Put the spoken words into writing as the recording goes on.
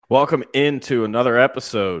Welcome into another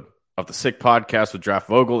episode of the Sick Podcast with Draft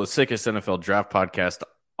Vogel, the sickest NFL draft podcast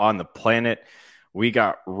on the planet. We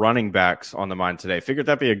got running backs on the mind today. Figured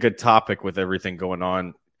that'd be a good topic with everything going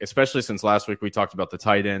on, especially since last week we talked about the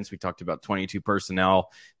tight ends. We talked about 22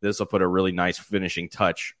 personnel. This will put a really nice finishing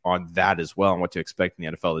touch on that as well and what to expect in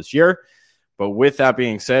the NFL this year. But with that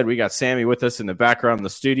being said, we got Sammy with us in the background in the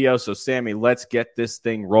studio. So, Sammy, let's get this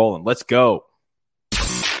thing rolling. Let's go.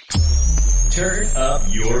 Turn up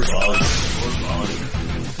your volume.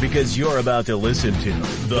 Because you're about to listen to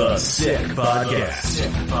The Sick Podcast.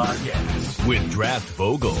 With Draft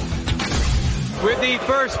Vogel. With the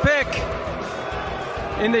first pick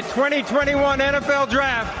in the 2021 NFL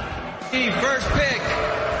Draft. The first pick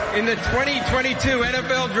in the 2022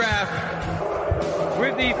 NFL Draft.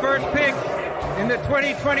 With the first pick in the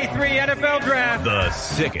 2023 NFL Draft. The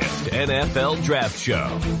sickest NFL draft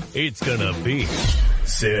show. It's gonna be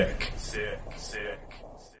sick.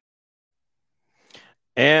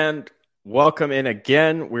 And welcome in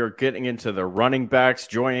again. We're getting into the running backs.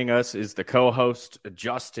 Joining us is the co-host,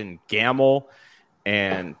 Justin Gamble.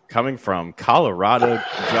 And coming from Colorado,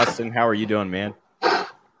 Justin, how are you doing, man?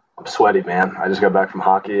 I'm sweaty, man. I just got back from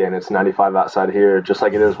hockey, and it's 95 outside here, just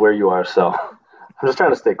like it is where you are. So I'm just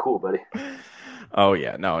trying to stay cool, buddy. Oh,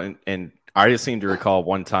 yeah. No, and I just seem to recall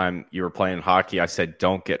one time you were playing hockey. I said,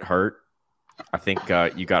 don't get hurt. I think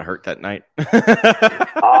you got hurt that night.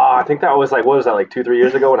 I think that was like 2-3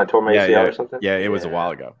 years ago when I tore my ACL or something? Yeah, it was a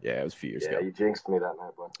while ago. Yeah, it was a few years ago. Yeah, you jinxed me that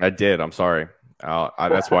night, bud. I did. I'm sorry.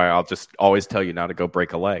 That's why I'll just always tell you not to go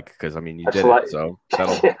break a leg because, I mean, you did it. So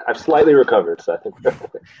I've slightly recovered, so I think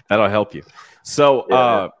that'll help you.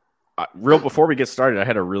 So real before we get started, I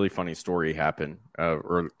had a really funny story happen.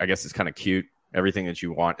 Or I guess it's kind of cute. Everything that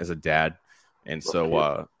you want as a dad. And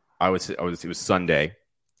so it was Sunday.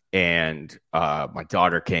 And my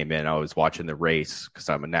daughter came in. I was watching the race because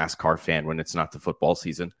I'm a NASCAR fan when it's not the football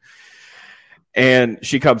season. And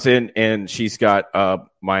she comes in and she's got I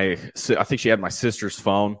think she had my sister's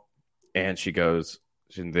phone. And she goes,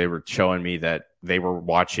 and they were showing me that they were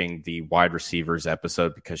watching the wide receivers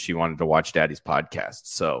episode because she wanted to watch Daddy's podcast.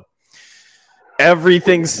 So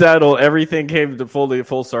everything settled. Everything came to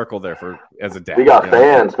full circle there as a dad. We got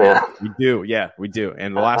fans, man. We do. Yeah, we do.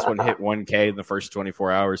 And the last one hit 1K in the first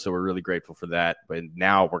 24 hours. So we're really grateful for that. But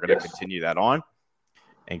now we're going to continue that on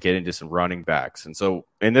and get into some running backs. And so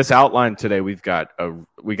in this outline today, we got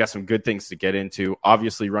some good things to get into.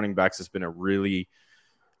 Obviously, running backs has been a really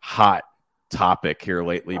hot topic here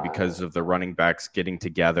lately because of the running backs getting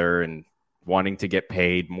together and wanting to get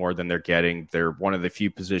paid more than they're getting. They're one of the few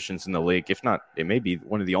positions in the league, if not, it may be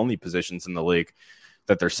one of the only positions in the league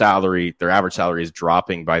that their average salary is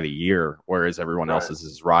dropping by the year, whereas everyone else's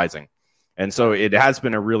is rising. And so it has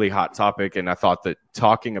been a really hot topic. And I thought that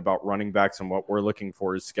talking about running backs and what we're looking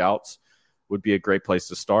for as scouts would be a great place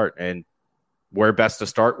to start. And where best to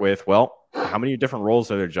start with, well, how many different roles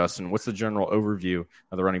are there, Justin? What's the general overview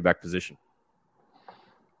of the running back position?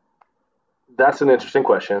 That's an interesting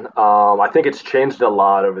question. I think it's changed a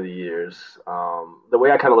lot over the years. The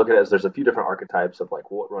way I kind of look at it is there's a few different archetypes of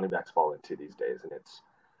like what running backs fall into these days. And it's,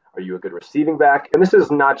 are you a good receiving back? And this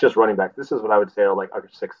is not just running back. This is what I would say are like are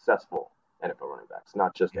successful NFL running backs,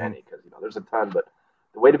 not just any, because there's a ton. But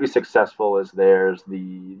the way to be successful is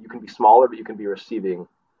you can be smaller, but you can be a receiving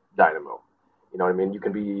dynamo. You know what I mean? You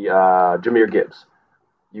can be Jahmyr Gibbs.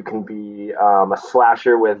 You can be a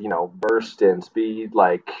slasher with, burst and speed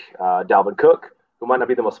like Dalvin Cook, who might not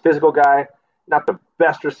be the most physical guy, not the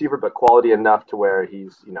best receiver, but quality enough to where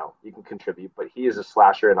he's, he can contribute. But he is a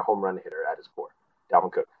slasher and a home run hitter at his core,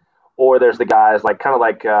 Dalvin Cook. Or there's the guys like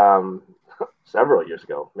several years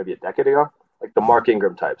ago, maybe a decade ago, like the Mark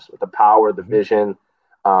Ingram types with the power, the vision,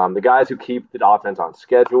 the guys who keep the offense on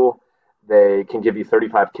schedule. They can give you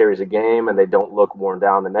 35 carries a game, and they don't look worn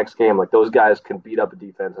down the next game. Like those guys can beat up a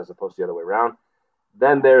defense as opposed to the other way around.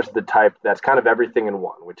 Then there's the type that's kind of everything in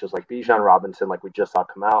one, which is like Bijan Robinson, like we just saw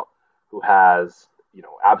come out, who has,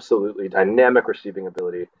 absolutely dynamic receiving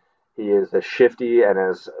ability. He is as shifty and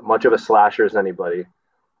as much of a slasher as anybody.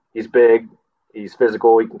 He's big. He's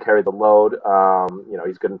physical. He can carry the load.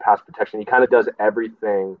 He's good in pass protection. He kind of does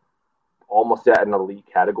everything almost at an elite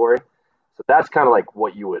category. So that's kind of like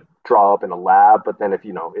what you would draw up in a lab. But then if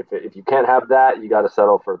you can't have that, you got to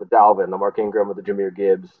settle for the Dalvin, the Mark Ingram, or the Jahmyr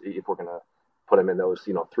Gibbs. If we're going to put them in those,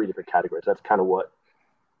 three different categories, that's kind of what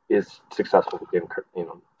is successful in,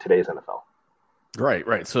 today's NFL.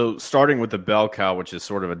 Right. So starting with the bell cow, which is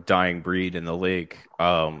sort of a dying breed in the league,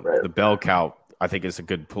 the bell cow, I think, is a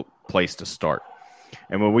good place to start.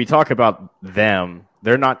 And when we talk about them,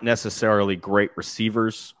 they're not necessarily great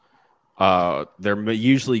receivers, They're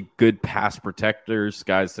usually good pass protectors,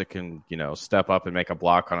 guys that can, step up and make a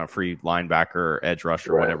block on a free linebacker or edge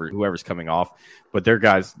rusher, Right. whoever's coming off. But they're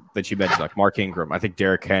guys that you mentioned, like Mark Ingram. I think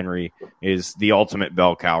Derrick Henry is the ultimate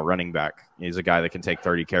bell cow running back. He's a guy that can take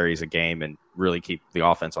 30 carries a game and really keep the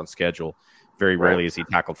offense on schedule. Very rarely is he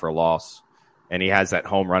tackled for a loss. And he has that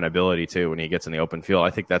home run ability, too, when he gets in the open field. I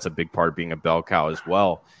think that's a big part of being a bell cow as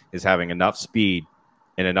well, is having enough speed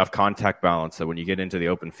and enough contact balance that when you get into the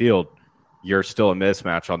open field, you're still a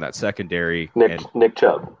mismatch on that secondary. Nick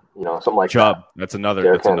Chubb, something like Chubb. that. That's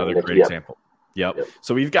another great example. Yep.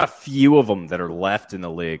 So we've got a few of them that are left in the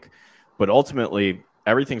league, but ultimately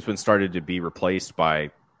everything's been started to be replaced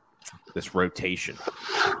by this rotation,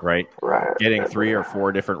 right? Right. Getting 3 or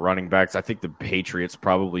 4 different running backs. I think the Patriots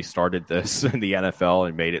probably started this in the NFL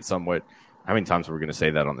and made it somewhat. How many times are we going to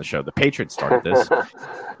say that on the show? The Patriots started this.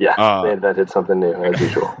 They invented something new as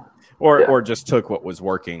usual. Or just took what was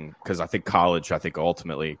working, because I think college,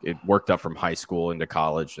 ultimately it worked up from high school into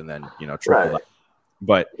college and then, trickled up.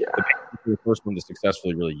 But the Patriots were the first one to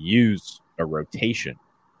successfully really use a rotation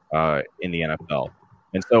in the NFL.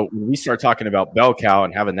 And so when we start talking about bell cow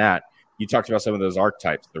and having that, you talked about some of those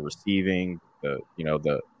archetypes, the receiving, the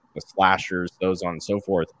slashers, those on and so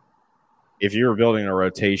forth. If you were building a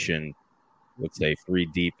rotation, let's say 3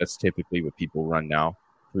 deep, that's typically what people run now,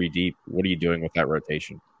 3 deep. What are you doing with that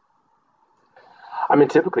rotation? I mean,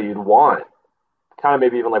 typically you'd want kind of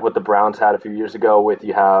maybe even like what the Browns had a few years ago with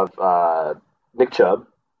you have Nick Chubb,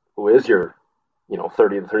 who is your,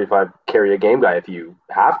 30 to 35 carry a game guy if you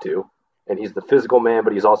have to. And he's the physical man,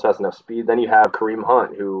 but he also has enough speed. Then you have Kareem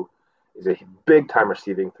Hunt, who is a big-time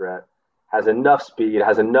receiving threat, has enough speed,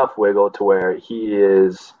 has enough wiggle to where he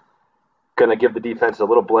is going to give the defense a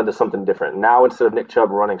little blend of something different. Now, instead of Nick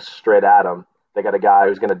Chubb running straight at him, they got a guy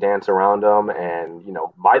who's going to dance around him and,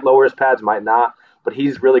 might lower his pads, might not, but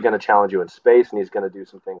he's really going to challenge you in space, and he's going to do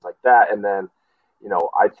some things like that. And then,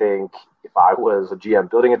 I think if I was a GM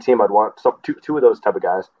building a team, I'd want two of those type of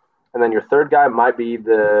guys. And then your third guy might be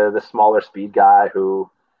the smaller speed guy who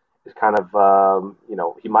is kind of,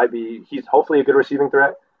 he's hopefully a good receiving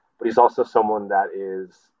threat, but he's also someone that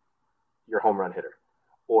is your home run hitter,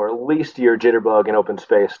 or at least your jitterbug in open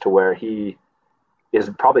space, to where he is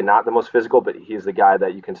probably not the most physical, but he's the guy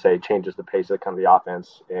that you can say changes the pace of kind of the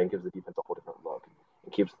offense and gives the defense a whole different look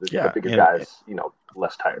and keeps the bigger guys,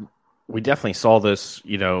 less tired. We definitely saw this,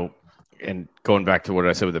 and going back to what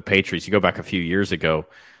I said with the Patriots, you go back a few years ago,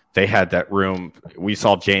 they had that room. We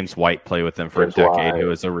saw James White play with them for a decade, who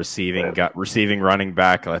was a receiving running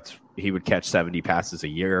back. He would catch 70 passes a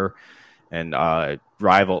year, and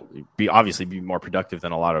obviously be more productive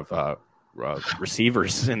than a lot of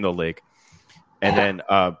receivers in the league. And then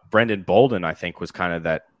Brendan Bolden, I think, was kind of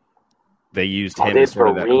that. They used him as sort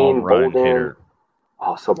of that home run hitter.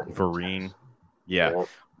 Oh, so many. Vereen. Yeah.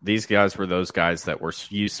 These guys were those guys that were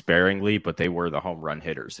used sparingly, but they were the home run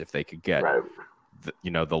hitters. If they could get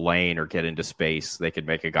the lane or get into space, they could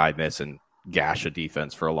make a guy miss and gash a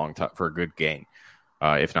defense for a long time, for a good gain,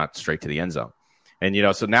 if not straight to the end zone. And,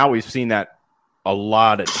 so now we've seen that a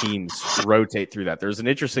lot of teams rotate through that. There's an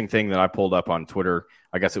interesting thing that I pulled up on Twitter.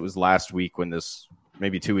 I guess it was last week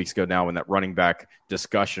maybe 2 weeks ago now, when that running back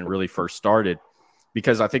discussion really first started,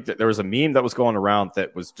 because I think that there was a meme that was going around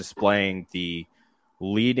that was displaying the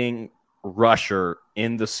leading rusher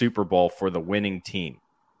in the Super Bowl for the winning team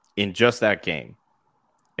in just that game.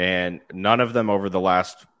 And none of them over the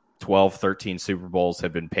last 12, 13 Super Bowls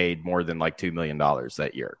have been paid more than like $2 million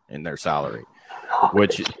that year in their salary,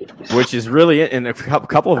 which is really, and a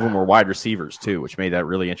couple of them were wide receivers too, which made that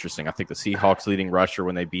really interesting. I think the Seahawks leading rusher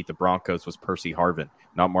when they beat the Broncos was Percy Harvin,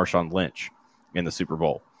 not Marshawn Lynch, in the Super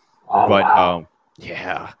Bowl.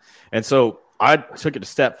 Yeah. And so I took it a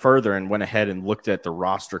step further and went ahead and looked at the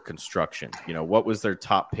roster construction. What was their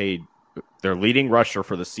top paid, their leading rusher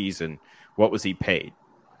for the season? What was he paid?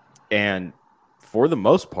 And for the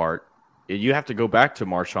most part, you have to go back to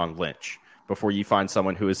Marshawn Lynch before you find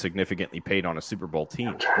someone who is significantly paid on a Super Bowl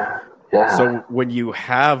team. Yeah. So when you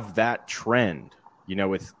have that trend,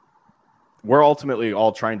 we're ultimately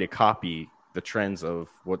all trying to copy the trends of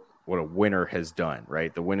what a winner has done,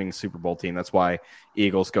 right? The winning Super Bowl team. That's why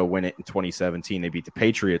Eagles go win it in 2017. They beat the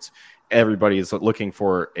Patriots. Everybody is looking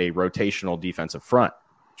for a rotational defensive front,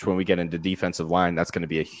 which when we get into defensive line, that's going to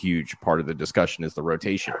be a huge part of the discussion, is the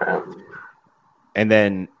rotation. And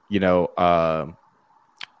then,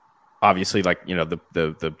 obviously,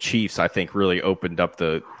 the Chiefs, I think, really opened up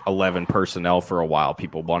the 11 personnel for a while.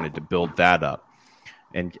 People wanted to build that up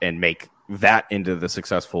and make that into the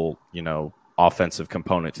successful, offensive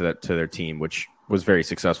component to their team, which was very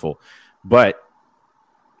successful. But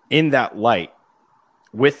in that light,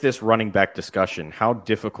 with this running back discussion, how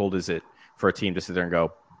difficult is it for a team to sit there and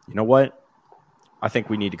go, you know what? I think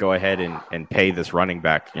we need to go ahead and pay this running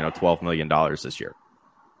back, $12 million this year.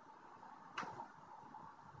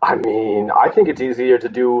 I mean, I think it's easier to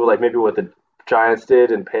do like maybe what the Giants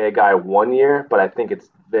did and pay a guy 1 year, but I think it's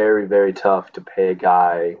very, very tough to pay a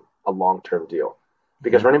guy a long-term deal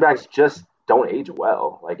because running backs just don't age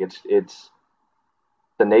well. Like it's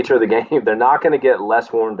the nature of the game. They're not going to get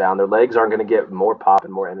less worn down. Their legs aren't going to get more pop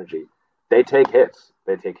and more energy. They take hits.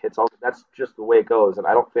 That's just the way it goes. And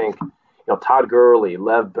I don't think, Todd Gurley,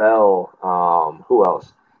 Lev Bell, who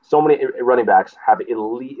else? So many running backs have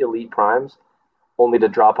elite primes only to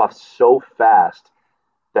drop off so fast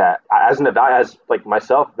that as like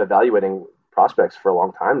myself evaluating prospects for a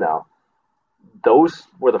long time now, those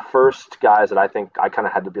were the first guys that I think I kind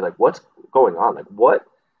of had to be like, what's going on? Like, what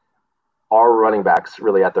are running backs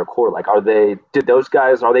really at their core? Like, are they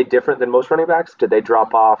different than most running backs? Did they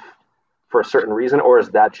drop off for a certain reason? Or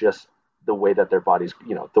is that just the way that their bodies,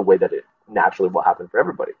 the way that it naturally will happen for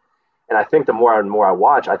everybody? And I think the more and more I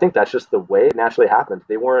watch, I think that's just the way it naturally happened.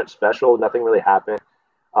 They weren't special. Nothing really happened.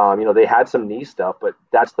 They had some knee stuff, but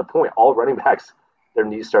that's the point. All running backs, their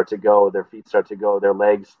knees start to go, their feet start to go, their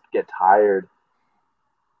legs get tired.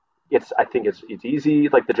 I think it's easy.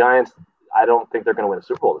 Like the Giants, I don't think they're going to win a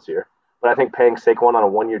Super Bowl this year. But I think paying Saquon on a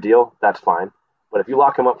 1 year deal, that's fine. But if you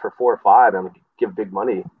lock him up for 4 or 5 and give big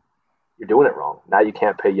money, you're doing it wrong. Now you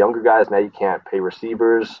can't pay younger guys. Now you can't pay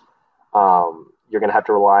receivers. You're going to have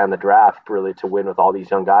to rely on the draft really to win with all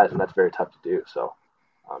these young guys, and that's very tough to do. So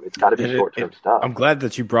it's got to be short-term stuff. I'm glad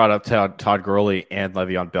that you brought up Todd Gurley and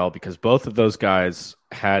Le'Veon Bell because both of those guys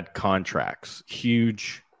had contracts,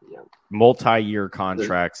 huge multi-year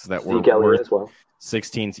contracts that were worth as well.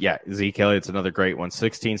 16. Yeah, Zeke Elliott's another great one.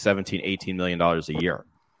 16, 17, $18 million a year.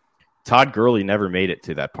 Todd Gurley never made it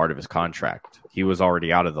to that part of his contract. He was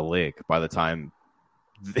already out of the league by the time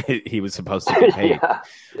he was supposed to get paid. Yeah.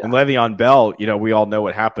 And Le'Veon Bell, we all know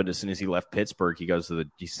what happened as soon as he left Pittsburgh.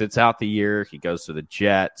 He sits out the year, he goes to the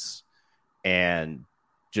Jets, and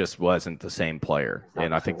just wasn't the same player.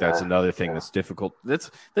 And I think that's another thing that's difficult.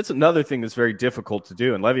 That's another thing that's very difficult to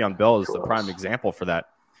do. And Le'Veon Bell is the prime example for that.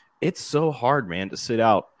 It's so hard, man, to sit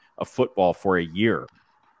out a football for a year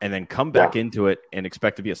and then come back into it and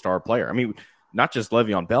expect to be a star player. I mean, not just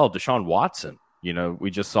Le'Veon Bell, Deshaun Watson,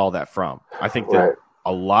 we just saw that from. I think that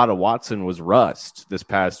a lot of Watson was rust this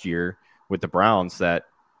past year with the Browns that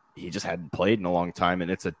he just hadn't played in a long time,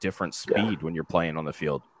 and it's a different speed when you're playing on the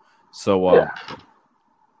field. So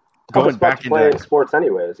going back into playing sports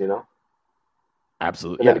anyways,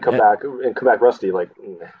 Absolutely. And then to come back rusty, like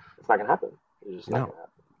it's not going to happen. It's just not going to happen.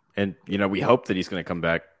 And, we hope that he's going to come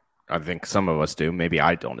back. I think some of us do. Maybe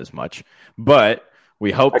I don't as much. But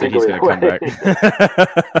we hope that he's going to come back.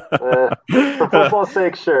 For football's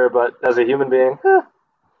sake, sure. But as a human being,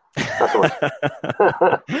 not so much.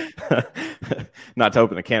 Not to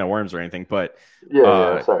open a can of worms or anything. But,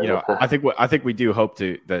 sorry. I think we do hope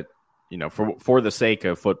that, for the sake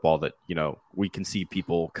of football, that, we can see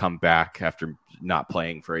people come back after not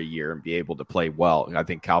playing for a year and be able to play well. I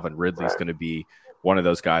think Calvin Ridley's going to be one of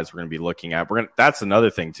those guys we're going to be looking at. That's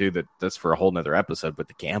another thing too, that's for a whole nother episode, but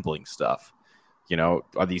the gambling stuff,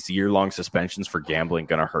 are these year-long suspensions for gambling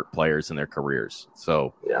going to hurt players in their careers?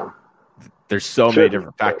 So there's so many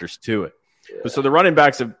different factors to it. Yeah. So the running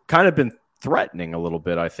backs have kind of been threatening a little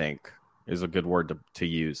bit, I think is a good word to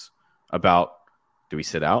use about, do we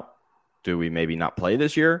sit out? Do we maybe not play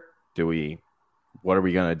this year? What are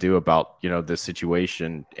we going to do about, this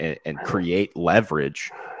situation and create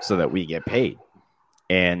leverage so that we get paid?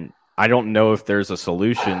 And I don't know if there's a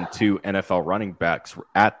solution to NFL running backs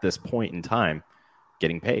at this point in time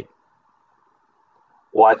getting paid.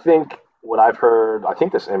 Well, I think what I've heard,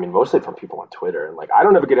 mostly from people on Twitter, and I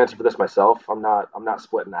don't have a good answer for this myself. I'm not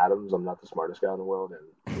splitting atoms. I'm not the smartest guy in the world.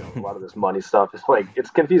 And a lot of this money stuff is it's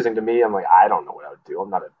confusing to me. I'm I don't know what I would do. I'm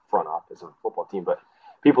not a front office of a football team, but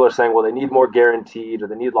people are saying, well, they need more guaranteed or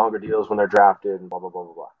they need longer deals when they're drafted and blah, blah, blah,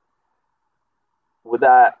 blah, blah. With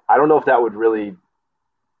that, I don't know if that would really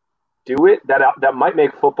do it. That might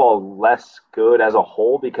make football less good as a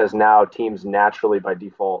whole because now teams naturally by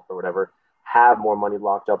default or whatever have more money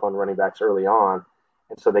locked up on running backs early on,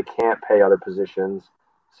 and so they can't pay other positions.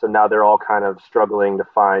 So now they're all kind of struggling to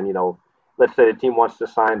find, let's say the team wants to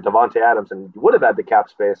sign Davante Adams and you would have had the cap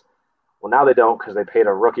space. Well, now they don't because they paid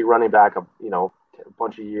a rookie running back a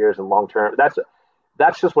bunch of years and long term.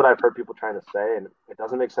 That's just what I've heard people trying to say, and it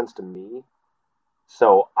doesn't make sense to me.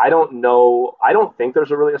 So I don't know. I don't think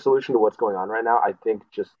there's really a solution to what's going on right now. I think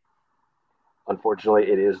just, unfortunately,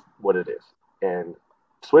 it is what it is. And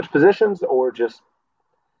switch positions or just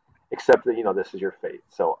accept that, this is your fate.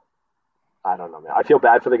 So I don't know, man. I feel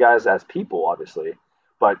bad for the guys as people, obviously,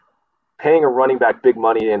 but paying a running back big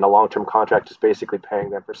money in a long-term contract is basically paying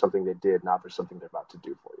them for something they did, not for something they're about to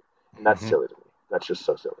do for you. And that's silly to me. That's just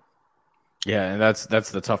so silly. Yeah, and that's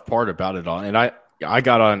the tough part about it all. And I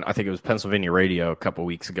got on, I think it was Pennsylvania radio a couple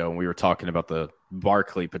weeks ago, and we were talking about the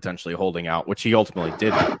Barkley potentially holding out, which he ultimately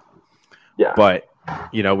didn't. Yeah. But,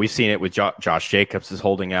 we've seen it with Josh Jacobs is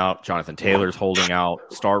holding out. Jonathan Taylor's holding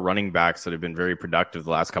out. Star running backs that have been very productive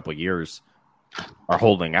the last couple of years are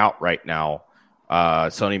holding out right now.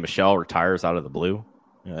 Sony Michel retires out of the blue.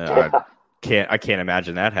 I can't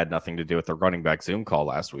imagine that had nothing to do with the running back Zoom call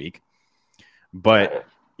last week. But,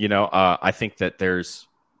 I think that there's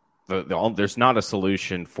not a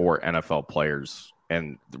solution for NFL players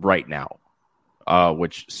and right now,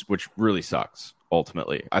 which really sucks.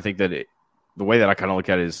 Ultimately, I think that the way that I kind of look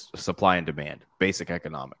at it is supply and demand, basic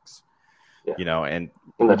economics. Yeah. And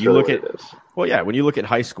when you look at when you look at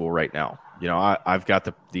high school right now, I've got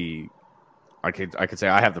I could say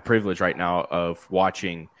I have the privilege right now of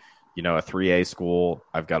watching, a 3A school.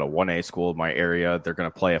 I've got a 1A school in my area. They're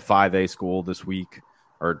going to play a 5A school this week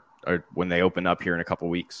or when they open up here in a couple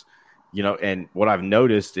weeks. And what I've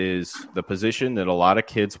noticed is the position that a lot of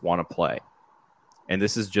kids want to play. And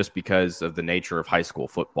this is just because of the nature of high school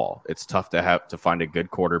football. It's tough to find a good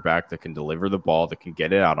quarterback that can deliver the ball, that can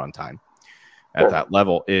get it out on time at that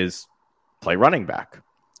level is play running back.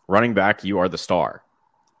 Running back, you are the star.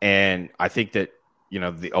 And I think that,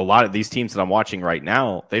 a lot of these teams that I'm watching right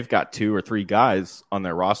now, they've got 2 or 3 guys on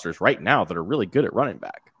their rosters right now that are really good at running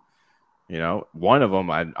back. One of them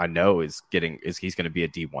I know he's going to be a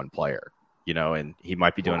D1 player, and he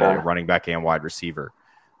might be doing it at running back and wide receiver.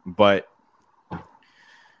 But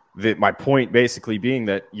my point basically being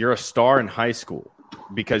that you're a star in high school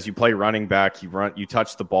because you play running back, you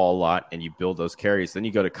touch the ball a lot, and you build those carries. Then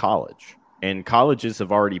you go to college. And colleges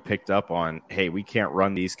have already picked up on, hey, we can't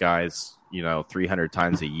run these guys, 300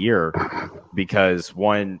 times a year because,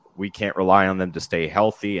 1, we can't rely on them to stay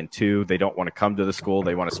healthy, and 2, they don't want to come to the school.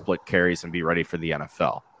 They want to split carries and be ready for the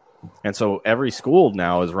NFL. And so every school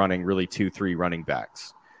now is running really 2-3 running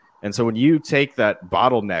backs. And so when you take that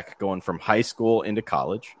bottleneck going from high school into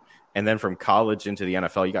college and then from college into the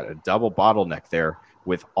NFL, you got a double bottleneck there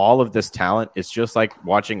with all of this talent. It's just like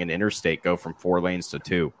watching an interstate go from 4 lanes to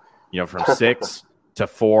 2. From 6 to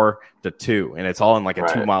 4 to 2, and it's all in like a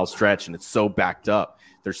 2-mile stretch, and it's so backed up.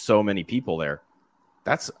 There's so many people there.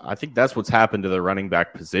 I think that's what's happened to the running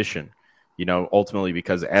back position, ultimately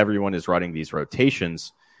because everyone is running these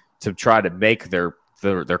rotations to try to make their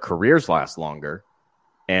careers last longer.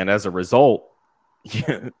 And as a result,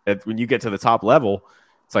 when you get to the top level,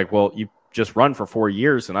 it's like, well, you just run for 4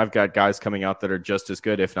 years, and I've got guys coming out that are just as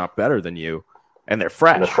good, if not better than you, and they're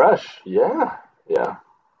fresh. Yeah.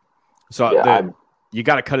 So you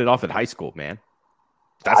got to cut it off at high school, man.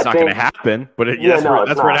 That's not going to happen, but that's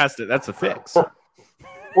where it has to. That's a fix.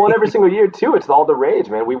 Well, and every single year too, it's all the rage,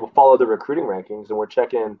 man. We will follow the recruiting rankings, and we're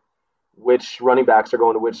checking which running backs are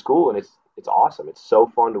going to which school, and it's awesome. It's so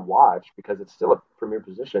fun to watch because it's still a premier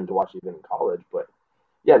position to watch even in college. But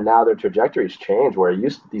yeah, now their trajectories change. Where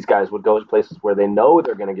these guys would go to places where they know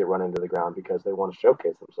they're going to get run into the ground because they want to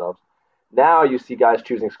showcase themselves. Now you see guys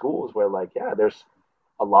choosing schools where, there's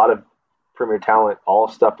a lot of premier talent all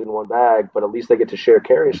stuffed in one bag, but at least they get to share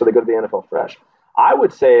carries, so they go to the NFL fresh. I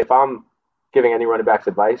would say if I'm giving any running backs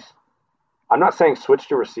advice, I'm not saying switch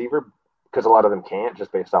to receiver because a lot of them can't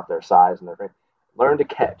just based off their size and their frame. Learn to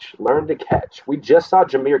catch. We just saw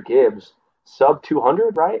Jahmyr Gibbs sub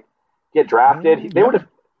 200, right? Get drafted. They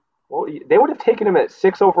would have taken him at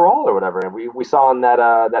 6 overall or whatever. And we saw in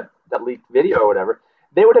that leaked video or whatever,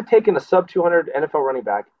 they would have taken a sub 200 NFL running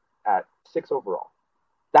back at 6 overall.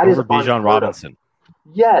 That is Bijan Robinson.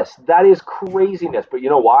 Yes, that is craziness. But you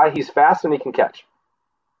know why? He's fast and he can catch.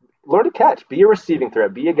 Learn to catch. Be a receiving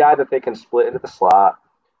threat. Be a guy that they can split into the slot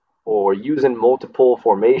or use in multiple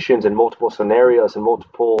formations and multiple scenarios and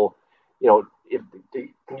multiple, can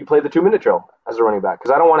you play the 2-minute drill as a running back?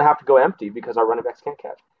 Because I don't want to have to go empty because our running backs can't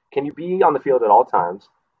catch. Can you be on the field at all times?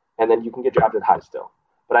 And then you can get drafted high still.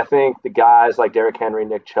 But I think the guys like Derrick Henry,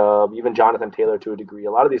 Nick Chubb, even Jonathan Taylor to a degree,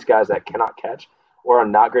 a lot of these guys that cannot catch or are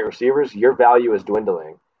not great receivers, your value is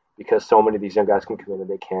dwindling because so many of these young guys can come in and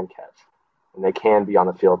they can catch. And they can be on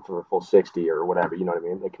the field for a full 60 or whatever, you know what I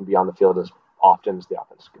mean? They can be on the field as often as the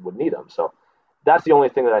offense would need them. So that's the only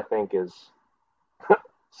thing that I think is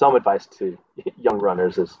some advice to young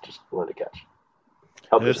runners is just learn to catch.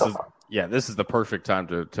 Help yourself out. Yeah, this is the perfect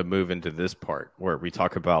time to move into this part where we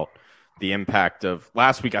talk about the impact of –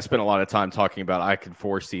 last week I spent a lot of time talking about I could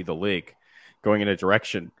foresee the league going in a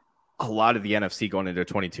direction a lot of the NFC going into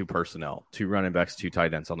 22 personnel, 2 running backs, 2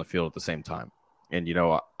 tight ends on the field at the same time. And,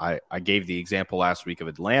 I gave the example last week of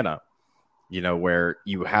Atlanta, where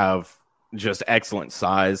you have just excellent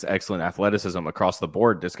size, excellent athleticism across the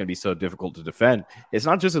board. That's going to be so difficult to defend. It's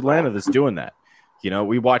not just Atlanta that's doing that.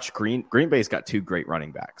 We watched Green Bay's got 2 great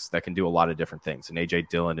running backs that can do a lot of different things, and A.J.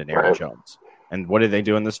 Dillon and Aaron Jones. And what did they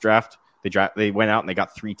do in this draft? They went out and they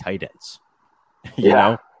got 3 tight ends.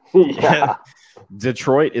 Yeah.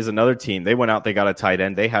 Detroit is another team. They went out, they got a tight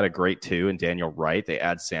end. They had a great 2 in Daniel Wright. They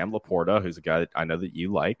add Sam Laporta, who's a guy that I know that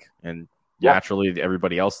you like, and naturally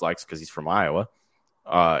everybody else likes because he's from Iowa.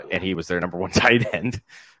 And he was their number 1 tight end.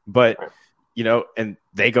 But, and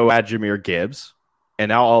they go add Jahmyr Gibbs. And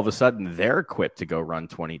now all of a sudden they're equipped to go run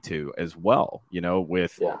 22 as well,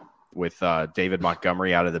 with David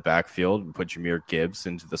Montgomery out of the backfield and put Jahmyr Gibbs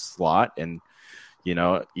into the slot. And, you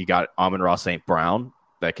got Amon-Ra St. Brown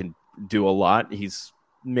that can do a lot. He's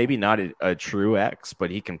maybe not a true X,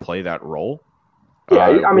 but he can play that role. Yeah,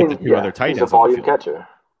 other tight ends he's a volume catcher.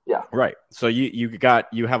 Yeah. Right. So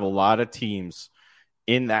you have a lot of teams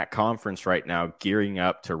in that conference right now gearing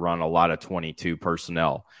up to run a lot of 22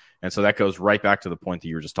 personnel. And so that goes right back to the point that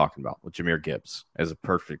you were just talking about with Jahmyr Gibbs as a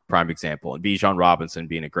perfect prime example, and Bijan Robinson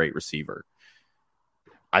being a great receiver.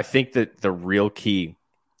 I think that the real key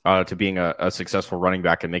to being a successful running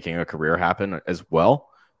back and making a career happen as well,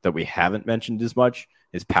 that we haven't mentioned as much,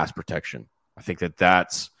 is pass protection. I think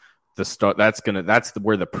that's the start. That's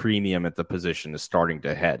where the premium at the position is starting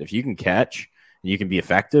to head. If you can catch and you can be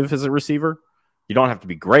effective as a receiver, you don't have to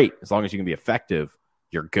be great. As long as you can be effective,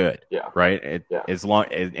 you're good. Yeah. Right. As long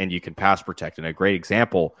and you can pass protect. And a great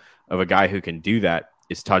example of a guy who can do that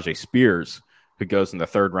is Tajay Spears, who goes in the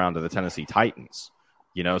 3rd round of the Tennessee Titans.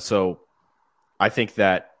 So I think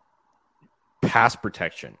that pass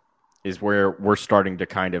protection is where we're starting to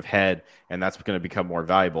kind of head, and that's going to become more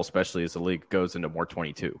valuable, especially as the league goes into more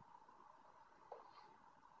 22.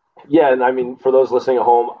 Yeah, and for those listening at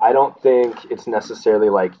home, I don't think it's necessarily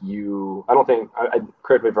correct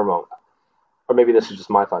me if I'm wrong, or maybe this is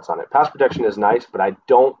just my thoughts on it. Pass protection is nice, but I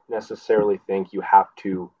don't necessarily think you have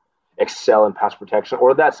to excel in pass protection,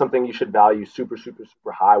 or that's something you should value super, super,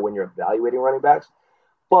 super high when you're evaluating running backs.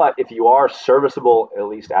 But if you are serviceable, at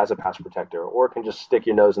least as a pass protector, or can just stick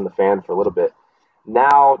your nose in the fan for a little bit,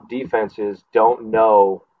 now defenses don't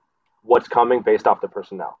know what's coming based off the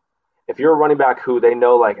personnel. If you're a running back who they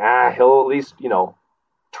know, he'll at least,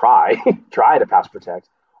 try to pass protect,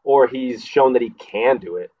 or he's shown that he can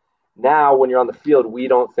do it. Now, when you're on the field, we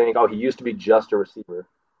don't think, he used to be just a receiver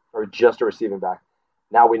or just a receiving back.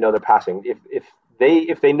 Now we know they're passing. If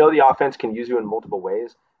they know the offense can use you in multiple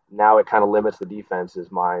ways, now it kind of limits the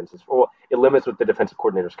defense's minds. It limits what the defensive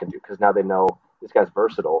coordinators can do, because now they know this guy's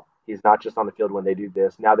versatile. He's not just on the field when they do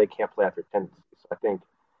this. Now they can't play after tendencies. So I think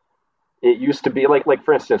it used to be like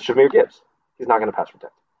for instance, Jahmyr Gibbs. He's not going to pass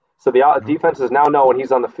protect. So the defenses now know when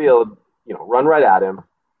he's on the field, run right at him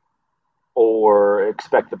or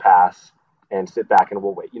expect the pass and sit back and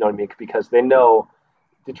we'll wait. You know what I mean? Because they know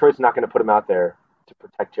Detroit's not going to put him out there to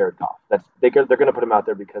protect Jared Goff. They're going to put him out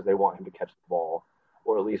there because they want him to catch the ball,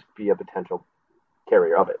 or at least be a potential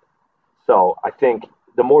carrier of it. So I think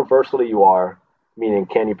the more versatile you are, meaning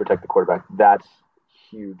can you protect the quarterback, that's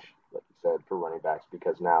huge, like you said, for running backs,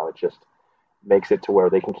 because now it just makes it to where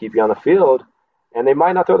they can keep you on the field, and they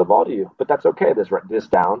might not throw the ball to you, but that's okay this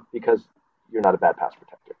down, because you're not a bad pass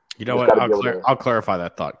protector. You know what? I'll clarify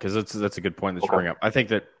that thought, because that's a good point that you bring up. I think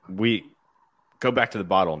that we go back to the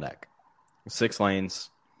bottleneck. 6 lanes,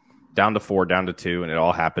 down to 4, down to 2, and it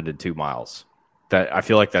all happened in 2 miles. That I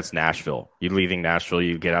feel like that's Nashville. You're leaving Nashville,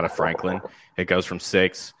 you get out of Franklin, it goes from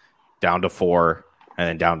 6 down to 4 and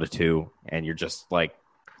then down to 2, and you're just like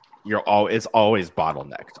it's always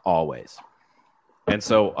bottlenecked, always. And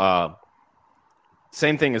so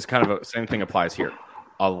same thing applies here.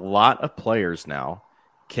 A lot of players now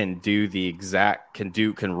can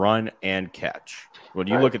run and catch. When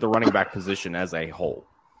you look at the running back position as a whole,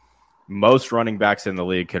 most running backs in the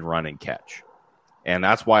league can run and catch. And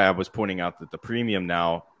that's why I was pointing out that the premium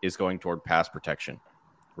now is going toward pass protection,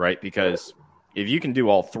 right? Because if you can do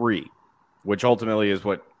all 3, which ultimately is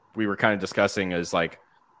what we were kind of discussing as like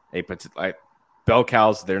bell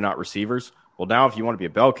cows, they're not receivers. Well, now if you want to be a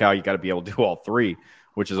bell cow, you got to be able to do all 3,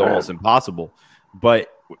 which is almost impossible. But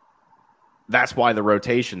that's why the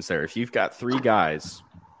rotation's there. If you've got 3 guys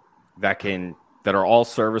that are all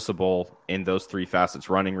serviceable in those 3 facets,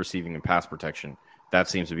 running, receiving, and pass protection, that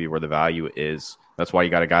seems to be where the value is. That's why you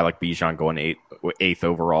got a guy like Bijan going eighth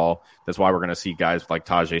overall. That's why we're going to see guys like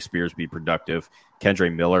Tajay Spears be productive.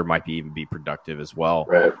 Kendre Miller might even be productive as well.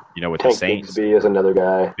 Right. With Tank the Saints. Bigsby is another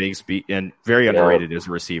guy. Bigsby, and very underrated as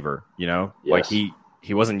a receiver. Yes. Like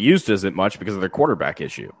he wasn't used as much because of their quarterback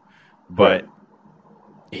issue. But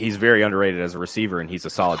he's very underrated as a receiver, and he's a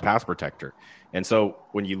solid pass protector. And so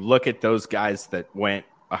when you look at those guys that went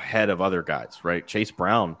ahead of other guys, right? Chase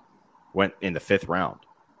Brown went in the 5th round,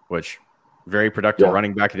 which very productive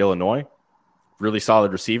running back at Illinois, really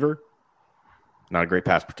solid receiver, not a great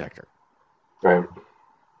pass protector. Right.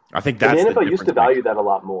 I think that's the NFL used to value that a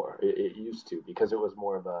lot more. It used to, because it was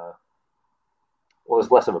more of it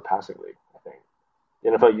was less of a passing league, I think. The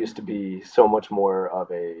NFL used to be so much more of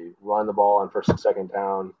a run the ball on 1st and 2nd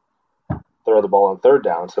down, throw the ball on 3rd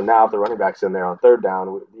down. So now if the running back's in there on 3rd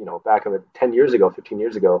down, back in the 10 years ago, 15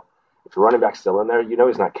 years ago, if the running back's still in there,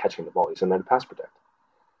 he's not catching the ball. He's in there to pass protect.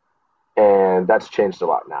 And that's changed a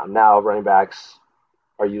lot now. Now running backs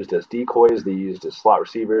are used as decoys. They're used as slot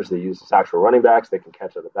receivers. They're used as actual running backs. They can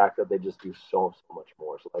catch out the backfield. They just do so much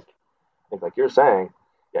more. So I think like you're saying,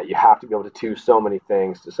 you have to be able to do so many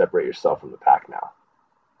things to separate yourself from the pack now.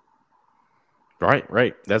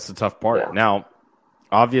 Right. That's the tough part. Yeah. Now,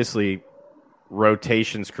 obviously,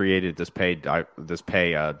 rotations created this pay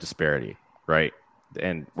disparity, right?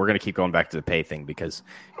 And we're going to keep going back to the pay thing because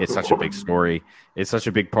it's such a big story. It's such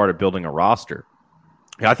a big part of building a roster.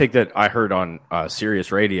 I think that I heard on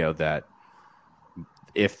Sirius Radio that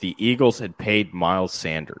if the Eagles had paid Miles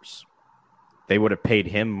Sanders, they would have paid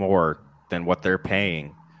him more than what they're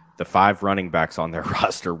paying the 5 running backs on their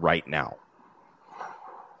roster right now.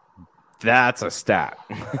 That's a stat.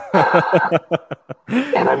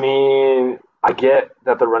 And I mean, I get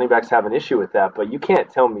that the running backs have an issue with that, but you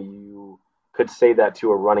can't tell me you could say that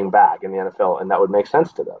to a running back in the NFL and that would make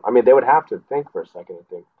sense to them. I mean, they would have to think for a second and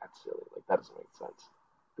think, that's silly. Like, that doesn't make sense.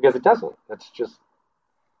 Because it doesn't. That's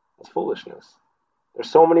foolishness. There's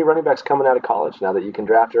so many running backs coming out of college now that you can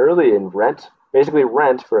draft early and basically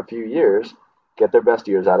rent for a few years, get their best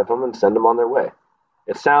years out of them, and send them on their way.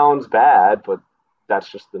 It sounds bad, but that's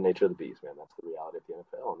just the nature of the beast, man. That's the reality of the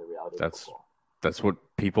NFL and the reality of football. That's what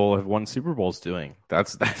people have won Super Bowls doing.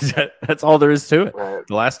 That's all there is to it. Right.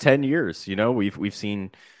 The last 10 years, we've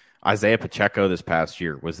seen Isaiah Pacheco this past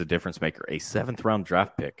year was the difference maker, a 7th round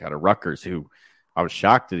draft pick out of Rutgers, who I was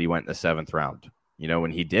shocked that he went in the 7th round,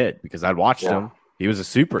 when he did, because I'd watched him. He was a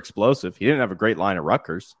super explosive. He didn't have a great line of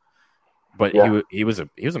Rutgers, but he was a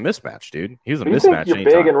mismatch, dude. He was a mismatch. You're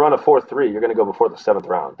big and run a 4.3. You're going to go before the 7th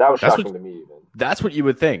round. That was shocking to me even. That's what you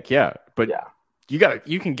would think, yeah. But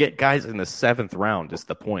you can get guys in the 7th round is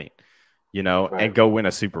the point, and go win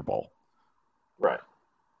a Super Bowl. Right.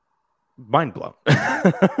 Mind blown.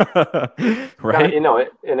 Right.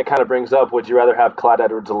 And it kind of brings up, would you rather have Clyde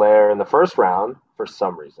Edwards-Helaire in the 1st round for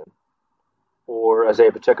some reason, or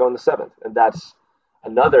Isaiah Pacheco in the 7th? And that's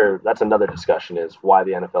another discussion, is why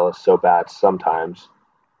the NFL is so bad sometimes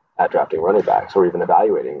at drafting running backs or even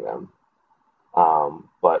evaluating them.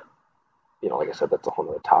 But like I said, that's a whole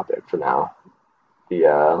other topic for now.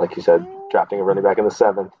 Like you said, drafting a running back in the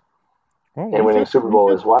 7th and winning a Super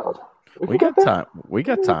Bowl is wild. We got time. We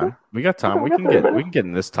got time. We can get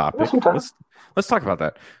in this topic. Let's talk about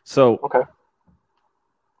that. So,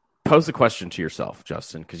 pose the question to yourself,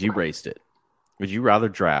 Justin, because you raised it. Would you rather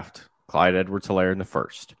draft Clyde Edwards-Helaire in the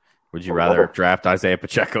 1st? Would you rather draft Isaiah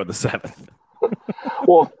Pacheco in the 7th?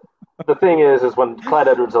 Well, the thing is when Clyde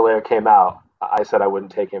Edwards-Helaire came out, I said I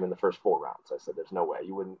wouldn't take him in the first 4 rounds. I said, there's no way.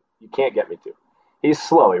 You can't get me to. He's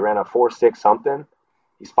slow. He ran a 4.6 something.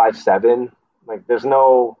 He's 5'7". Like, there's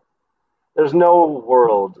no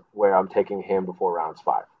world where I'm taking him before rounds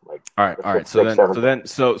 5. Like, all right. So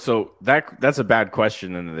that's a bad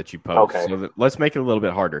question then that you posed. Okay. So let's make it a little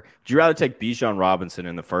bit harder. Would you rather take Bijan Robinson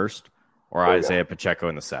in the 1st or Isaiah Pacheco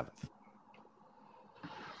in the 7th?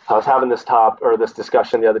 I was having this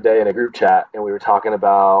discussion the other day in a group chat, and we were talking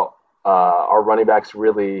about are running backs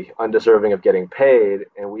really undeserving of getting paid?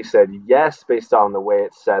 And we said yes, based on the way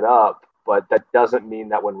it's set up, but that doesn't mean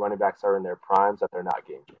that when running backs are in their primes that they're not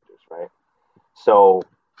game changers, right? So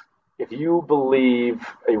if you believe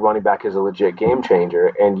a running back is a legit game changer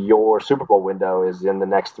and your Super Bowl window is in the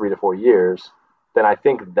next 3 to 4 years, then I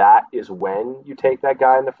think that is when you take that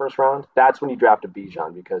guy in the 1st round. That's when you draft a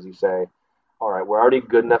Bijan, because you say, all right, we're already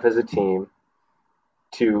good enough as a team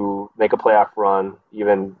to make a playoff run,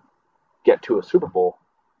 even get to a Super Bowl.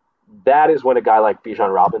 That is when a guy like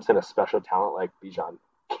Bijan Robinson, a special talent like Bijan,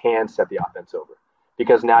 can set the offense over,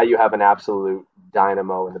 because now you have an absolute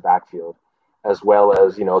dynamo in the backfield, as well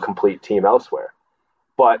as, a complete team elsewhere.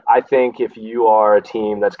 But I think if you are a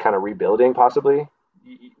team that's kind of rebuilding possibly,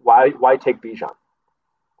 why take Bijan?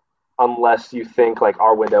 Unless you think like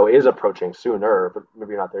our window is approaching sooner, but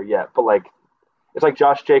maybe you're not there yet. But like, it's like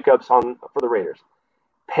Josh Jacobs for the Raiders.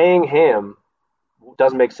 Paying him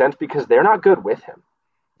doesn't make sense because they're not good with him.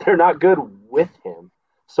 They're not good with him.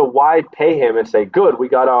 So why pay him and say, good, we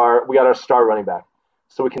got our star running back,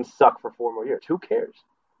 so we can suck for 4 more years? Who cares?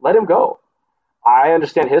 Let him go. I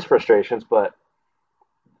understand his frustrations, but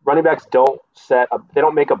running backs don't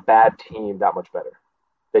make a bad team that much better.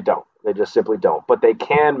 They don't. They just simply don't. But they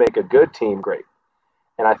can make a good team great.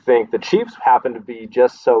 And I think the Chiefs happen to be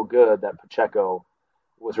just so good that Pacheco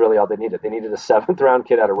was really all they needed. They needed a 7th-round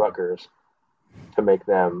kid out of Rutgers to make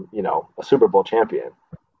them, a Super Bowl champion.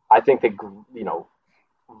 I think they,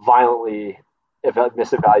 violently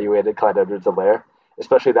misevaluated Clyde Edwards-Helaire,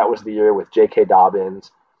 especially that was the year with J.K. Dobbins,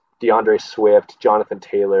 DeAndre Swift, Jonathan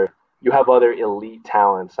Taylor. You have other elite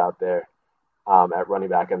talents out there at running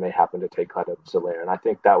back, and they happen to take Clyde Edwards-Helaire. And I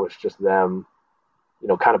think that was just them,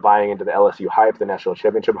 kind of buying into the LSU hype, the national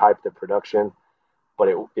championship hype, the production. But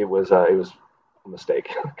it was a mistake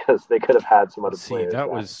because they could have had some other players. That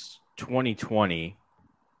was 2020.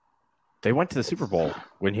 They went to the Super Bowl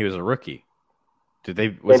when he was a rookie. Was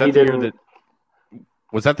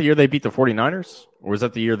that the year they beat the 49ers? Or was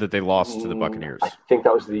that the year that they lost to the Buccaneers? I think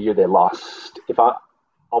that was the year they lost. If I'm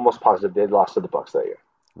almost positive they lost to the Bucs that year.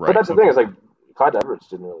 Right. But that's the thing, is like Clyde Edwards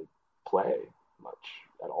didn't really play much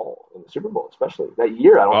at all in the Super Bowl, especially that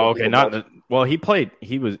year. He played.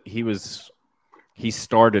 He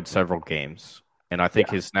started several games, and I think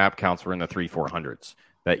his snap counts were in the 300-400s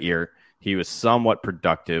that year. He was somewhat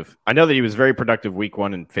productive. I know that he was very productive week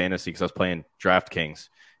 1 in fantasy because I was playing DraftKings,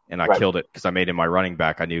 and I killed it because I made him my running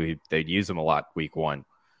back. I knew they'd use him a lot week 1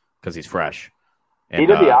 because he's fresh. And, he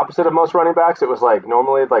did the opposite of most running backs. It was like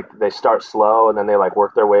normally like they start slow and then they like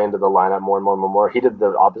work their way into the lineup more and more and more. He did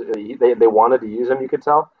the opposite. They wanted to use him, you could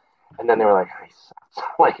tell, and then they were like,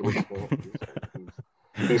 like we can't use him.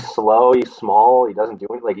 He's slow, he's small, he doesn't do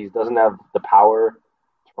anything. Like he doesn't have the power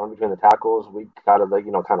to run between the tackles. We gotta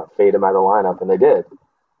kind of fade him out of the lineup, and they did.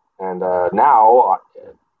 And now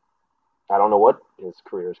I don't know what his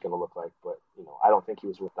career is going to look like, but I don't think he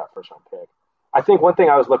was with that first round pick. I think one thing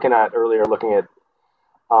I was looking at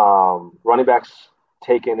running backs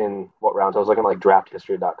taken in what rounds. I was looking at like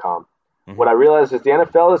drafthistory.com. Mm-hmm. What I realized is the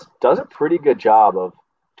NFL does a pretty good job of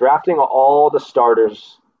drafting all the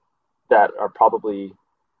starters that are probably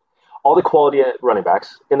all the quality running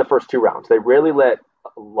backs in the first 2 rounds. They rarely let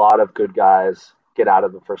a lot of good guys get out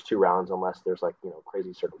of the first 2 rounds unless there's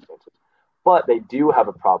crazy circumstances. But they do have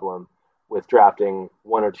a problem with drafting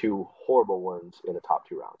 1 or 2 horrible ones in the top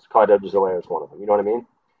 2 rounds. Clyde Edwards-Helaire is one of them. You know what I mean?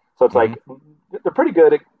 So it's like they're pretty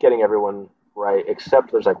good at getting everyone right,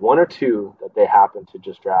 except there's like 1 or 2 that they happen to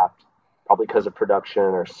just draft, probably because of production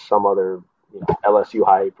or some other LSU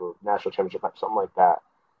hype or national championship hype, something like that.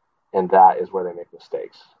 And that is where they make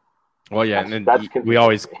mistakes. Well, yeah, and then we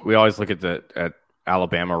always look at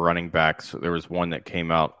Alabama running backs. There was one that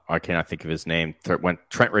came out. I cannot think of his name.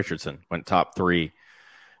 Trent Richardson went top 3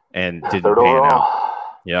 and didn't pan out.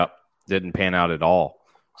 Yep, didn't pan out at all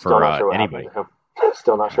for anybody.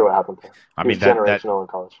 Still not sure what happened to him. I mean, generational in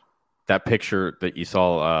college. That picture that you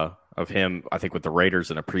saw of him, I think with the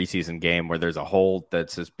Raiders in a preseason game where there's a hole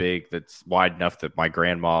that's as big, that's wide enough that my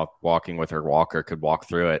grandma walking with her walker could walk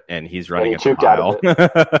through it, and he's running at the pile.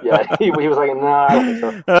 Yeah, he was like, nah, I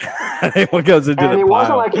don't think so. What goes into and the it pile.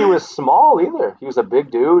 Wasn't like he was small either. He was a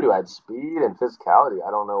big dude who had speed and physicality.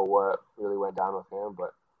 I don't know what really went down with him,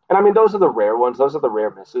 and I mean, those are the rare ones. Those are the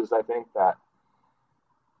rare misses, I think, that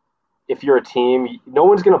if you're a team, no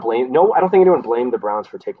one's going to blame. No, I don't think anyone blamed the Browns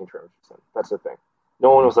for taking Trent Richardson. That's the thing.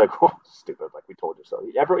 No one was like, oh, stupid, like we told you so.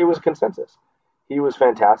 It was a consensus. He was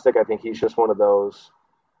fantastic. I think he's just one of those,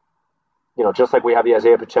 just like we have the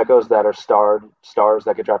Isaiah Pacheco's that are stars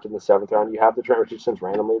that get drafted in the 7th round. You have the Trent Richardsons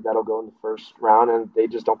randomly that'll go in the 1st round, and they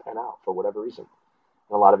just don't pan out for whatever reason.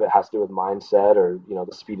 And a lot of it has to do with mindset or,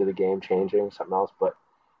 the speed of the game changing, something else. But,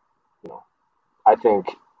 I think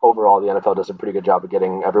overall the NFL does a pretty good job of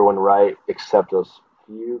getting everyone right except those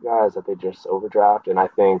few guys that they just overdraft. And I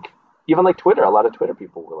think even like Twitter, a lot of Twitter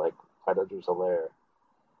people were like, Clyde Edwards-Helaire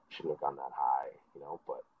shouldn't have gone that high,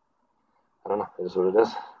 but I don't know. It is what it is.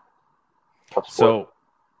 Tough sport.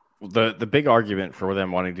 So the big argument for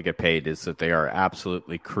them wanting to get paid is that they are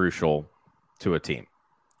absolutely crucial to a team,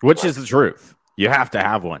 which is the truth. You have to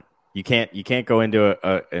have one. You can't go into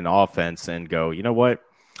an offense and go, you know what?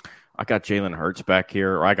 I got Jalen Hurts back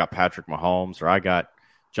here, or I got Patrick Mahomes, or I got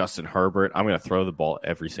Justin Herbert. I'm going to throw the ball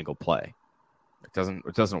every single play. It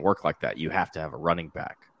doesn't work like that. You have to have a running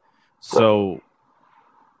back. So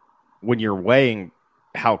when you're weighing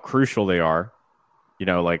how crucial they are,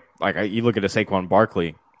 You look at a Saquon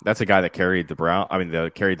Barkley. That's a guy that carried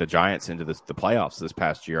carried the Giants into the playoffs this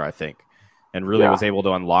past year, I think, and really was able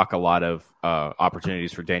to unlock a lot of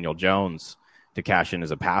opportunities for Daniel Jones to cash in as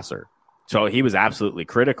a passer. So he was absolutely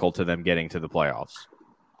critical to them getting to the playoffs,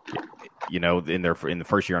 in the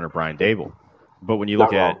first year under Brian Daboll. But when you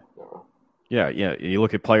look you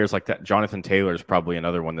look at players like that, Jonathan Taylor is probably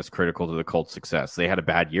another one that's critical to the Colts' success. They had a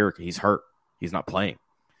bad year. He's hurt. He's not playing,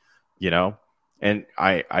 And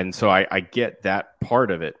so I get that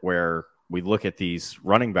part of it where we look at these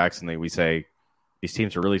running backs and we say these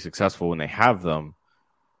teams are really successful when they have them.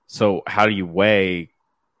 So how do you weigh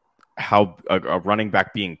how a running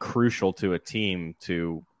back being crucial to a team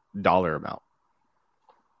to dollar amount?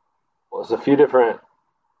 Well, there's a few different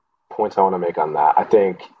points I want to make on that. I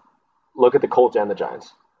think look at the Colts and the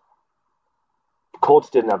Giants. The Colts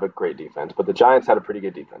didn't have a great defense, but the Giants had a pretty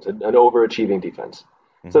good defense, an overachieving defense.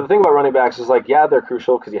 So the thing about running backs is they're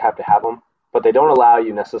crucial because you have to have them, but they don't allow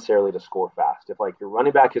you necessarily to score fast. If your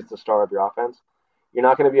running back is the star of your offense, you're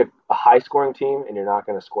not going to be a high scoring team and you're not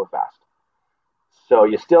going to score fast. So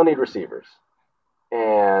you still need receivers,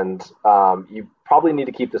 and you probably need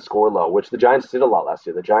to keep the score low, which the Giants did a lot last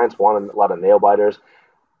year. The Giants won a lot of nail biters.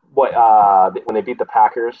 When they beat the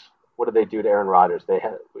Packers, what did they do to Aaron Rodgers?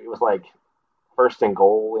 It was first and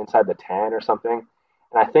goal inside the 10 or something.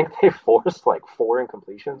 And I think they forced 4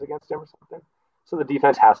 incompletions against him or something. So the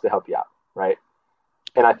defense has to help you out, right?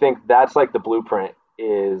 And I think that's the blueprint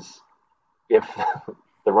is if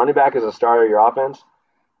the running back is a star of your offense,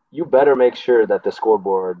 you better make sure that the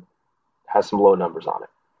scoreboard has some low numbers on it.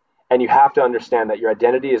 And you have to understand that your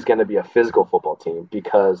identity is going to be a physical football team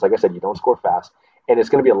because, like I said, you don't score fast. And it's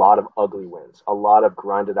going to be a lot of ugly wins, a lot of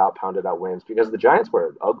grinded out, pounded out wins because the Giants were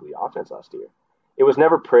an ugly offense last year. It was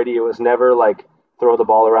never pretty. It was never throw the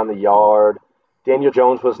ball around the yard. Daniel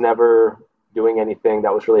Jones was never doing anything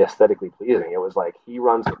that was really aesthetically pleasing. It was he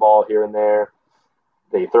runs the ball here and there.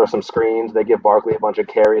 They throw some screens. They give Barkley a bunch of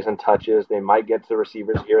carries and touches. They might get to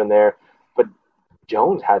receivers here and there. But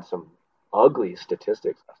Jones had some ugly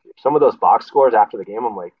statistics last year. Some of those box scores after the game,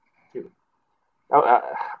 I'm like, dude,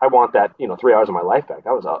 I want that 3 hours of my life back.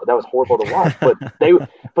 That was horrible to watch. But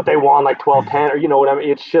they won 12-10 or you know what I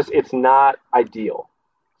mean. It's not ideal.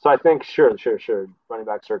 So I think sure, running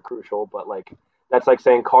backs are crucial, but that's like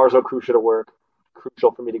saying cars are crucial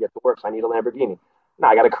for me to get to work. So I need a Lamborghini. No,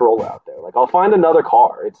 I got a Corolla out there. I'll find another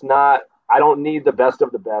car. It's not. I don't need the best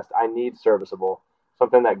of the best. I need serviceable,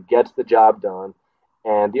 something that gets the job done.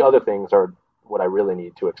 And the other things are what I really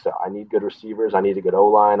need to excel. I need good receivers. I need a good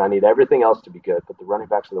O-line. I need everything else to be good. But the running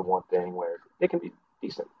backs are the one thing where they can be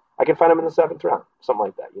decent. I can find them in the 7th round, something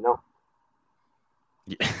like that.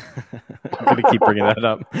 Yeah. I'm going to keep bringing that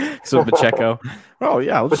up. So Pacheco. Oh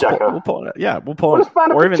yeah, we'll pull it. Yeah, we'll pull it.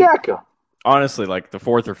 Or even Pacheco. Honestly, the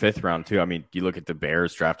 4th or 5th round too. I mean, you look at the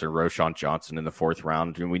Bears drafted Roschon Johnson in the 4th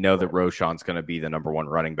round, and we know that Roschon's going to be the number 1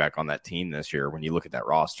 running back on that team this year. When you look at that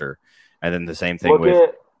roster, and then the same thing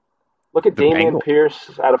look at Dameon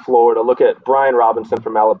Pierce out of Florida. Look at Brian Robinson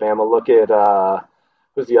from Alabama. Look at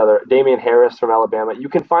who's the other? Damian Harris from Alabama. You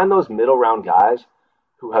can find those middle round guys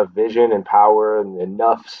who have vision and power and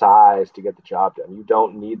enough size to get the job done. You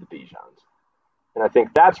don't need the Bijans. And I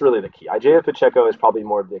think that's really the key. Isaiah Pacheco is probably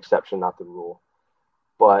more of the exception, not the rule.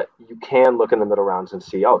 But you can look in the middle rounds and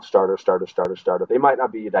see, starter. They might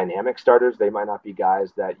not be dynamic starters. They might not be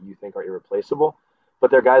guys that you think are irreplaceable,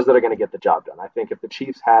 but they're guys that are going to get the job done. I think if the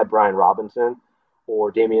Chiefs had Brian Robinson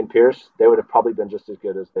or Dameon Pierce, they would have probably been just as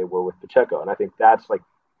good as they were with Pacheco. And I think that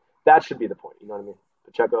should be the point. You know what I mean?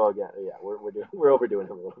 Pacheco, again, yeah, we're overdoing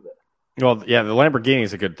him a little bit. Well, yeah, the Lamborghini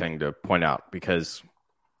is a good thing to point out because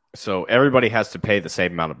so everybody has to pay the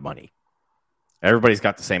same amount of money. Everybody's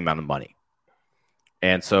got the same amount of money.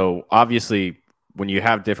 And so obviously when you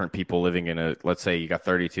have different people living in let's say you got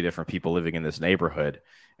 32 different people living in this neighborhood,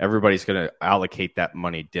 everybody's going to allocate that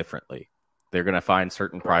money differently. They're going to find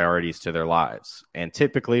certain priorities to their lives. And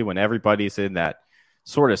typically when everybody's in that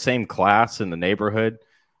sort of same class in the neighborhood,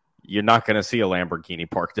 you're not going to see a Lamborghini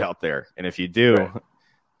parked out there. And if you do,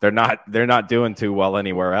 right, they're not doing too well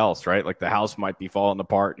anywhere else, right? The house might be falling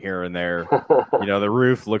apart here and there. The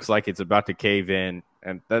roof looks like it's about to cave in.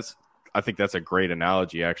 And I think that's a great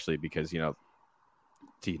analogy actually, because, do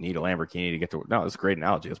you need a Lamborghini to get to work? No, that's a great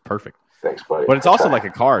analogy. That's perfect. Thanks, buddy. But it's also like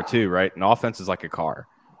a car too, right? An offense is like a car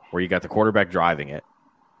where you got the quarterback driving it.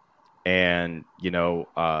 And,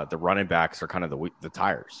 the running backs are kind of the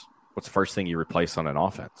tires. What's the first thing you replace on an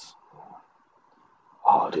offense?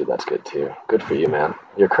 Oh, dude, that's good too. Good for you, man.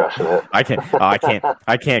 You're crushing it. I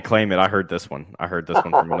can't claim it. I heard this one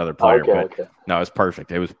from another player. Okay. No, it was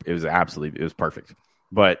perfect. It was perfect.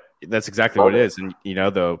 But That's exactly what it is. And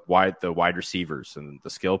the wide receivers and the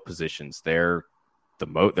skill positions, they're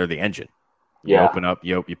the engine. You open up,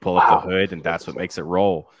 you pull up the hood, and that's what makes it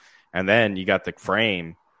roll. And then you got the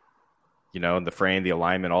frame, and the frame, the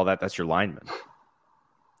alignment, all that's your lineman.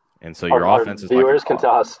 And so your offense is viewers can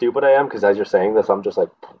tell how stupid I am because as you're saying this, I'm just like,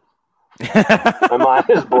 my mind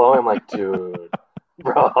is blowing. I'm like, dude,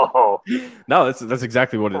 bro. No, that's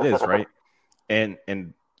exactly what it is, right? And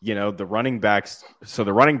the running backs. So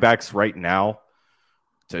the running backs right now,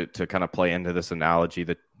 to kind of play into this analogy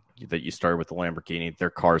that you started with the Lamborghini,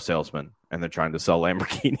 they're car salesmen and they're trying to sell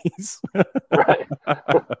Lamborghinis. Right.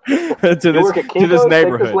 to this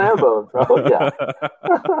neighborhood. This Lambo, bro. Yeah.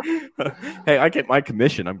 Hey, I get my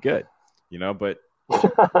commission. I'm good. But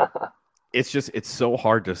it's so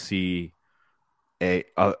hard to see a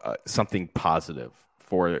something positive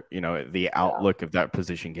for the outlook of that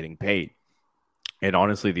position getting paid. And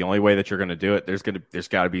honestly, the only way that you're going to do it, there's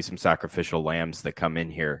got to be some sacrificial lambs that come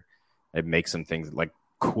in here and make some things like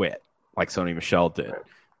quit, like Sony Michel did.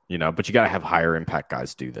 Right. But you got to have higher impact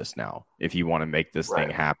guys do this now if you want to make this thing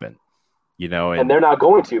happen. And they're not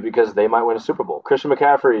going to because they might win a Super Bowl. Christian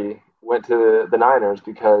McCaffrey went to the Niners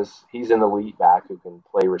because he's an elite back who can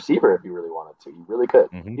play receiver if he really wanted to. He really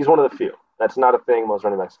could. Mm-hmm. He's one of the few. That's not a thing most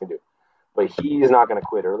running backs can do. But he's not going to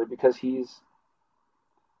quit early because he's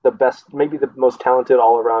the best, maybe the most talented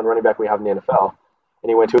all-around running back we have in the NFL. And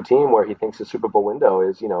he went to a team where he thinks the Super Bowl window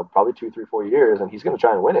is, probably 2, 3, 4 years, and he's going to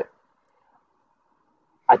try and win it.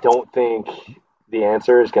 I don't think the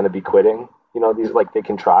answer is going to be quitting. They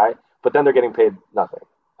can try, but then they're getting paid nothing.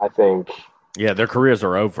 I think. Yeah, their careers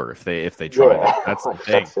are over if they try. Yeah. That's the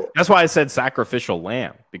thing. That's why I said sacrificial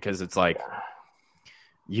lamb, because it's like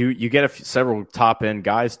you get several top end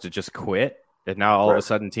guys to just quit. And now all of a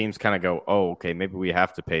sudden teams kind of go, oh, okay, maybe we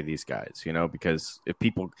have to pay these guys, because if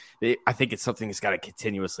I think it's something that's got to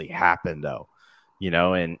continuously happen though,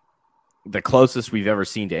 and the closest we've ever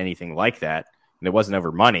seen to anything like that, and it wasn't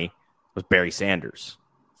ever money, was Barry Sanders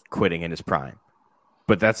quitting in his prime.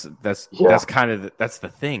 But that's kind of that's the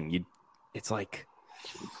thing. It's like,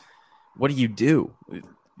 what do you do?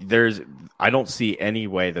 I don't see any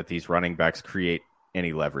way that these running backs create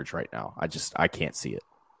any leverage right now. I can't see it.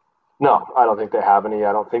 No, I don't think they have any.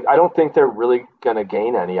 I don't think they're really going to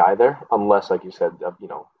gain any either, unless, like you said,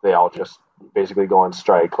 they all just basically go on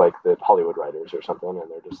strike like the Hollywood writers or something, and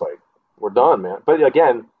they're just like, we're done, man. But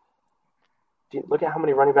again, look at how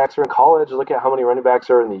many running backs are in college. Look at how many running backs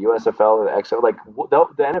are in the USFL or the XFL. Like,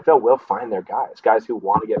 the NFL will find their guys who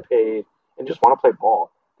want to get paid and just want to play ball.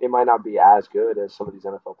 They might not be as good as some of these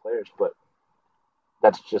NFL players, but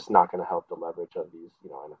that's just not going to help the leverage of these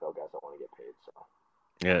NFL guys that want to get paid. So.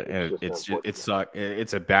 Yeah,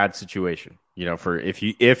 it's a bad situation, for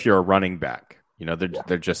if you're a running back,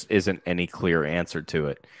 there just isn't any clear answer to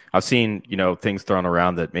it. I've seen, things thrown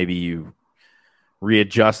around that maybe you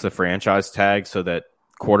readjust the franchise tag so that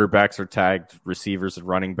quarterbacks are tagged, receivers and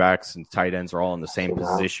running backs and tight ends are all in the same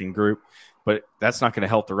position group, but that's not going to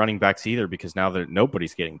help the running backs either because now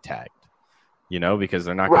nobody's getting tagged, because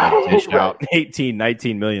they're not going to dish out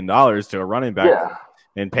 $18-19 million to a running back. Yeah.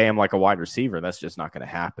 And pay him like a wide receiver. That's just not going to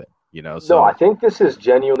happen, So no, I think this is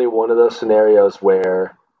genuinely one of those scenarios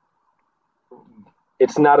where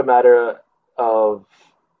it's not a matter of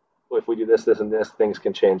if we do this, and this, things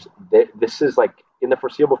can change. This is like in the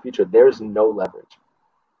foreseeable future, there's no leverage.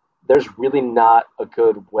 There's really not a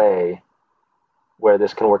good way where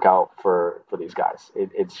this can work out for these guys.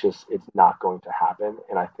 It's not going to happen.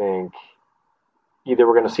 And I think either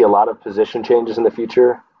we're going to see a lot of position changes in the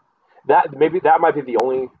future. That might be the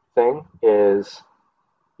only thing is,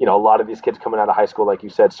 a lot of these kids coming out of high school, like you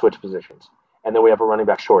said, switch positions, and then we have a running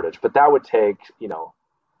back shortage. But that would take,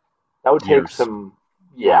 take some,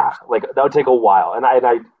 that would take a while. And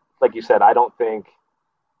I, like you said, I don't think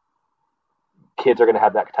kids are going to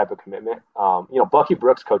have that type of commitment. Bucky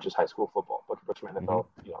Brooks coaches high school football. Bucky Brooks from NFL,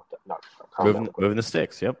 moving the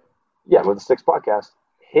sticks. Yep. Yeah, with the Sticks podcast,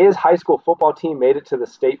 his high school football team made it to the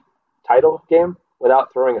state title game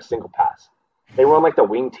without throwing a single pass. They were on like the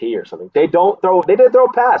wing tee or something. They didn't throw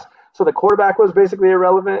a pass. So the quarterback was basically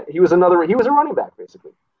irrelevant. He was a running back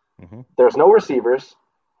basically. Mm-hmm. There's no receivers.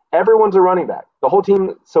 Everyone's a running back. The whole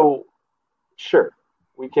team. So sure,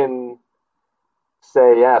 we can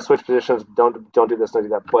say, switch positions. Don't do this, don't do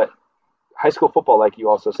that. But high school football, like you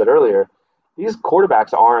also said earlier, these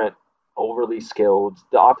quarterbacks aren't overly skilled.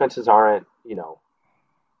 The offenses aren't,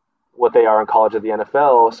 what they are in college of the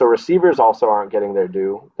NFL. So receivers also aren't getting their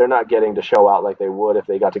due. They're not getting to show out like they would if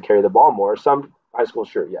they got to carry the ball more. Some high schools,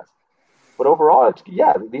 sure, yes. But overall,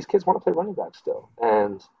 these kids want to play running back still.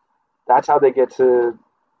 And that's how they get to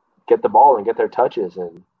get the ball and get their touches.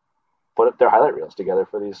 And put up their highlight reels together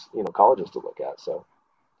for these colleges to look at. So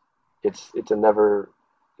it's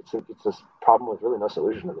a problem with really no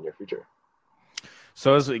solution in the near future.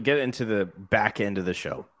 So as we get into the back end of the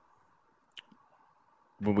show,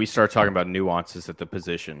 when we start talking about nuances at the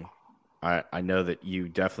position, I know that you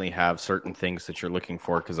definitely have certain things that you're looking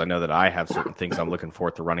for, because I know that I have certain things I'm looking for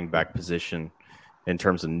at the running back position in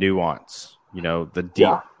terms of nuance.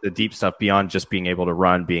 The deep stuff beyond just being able to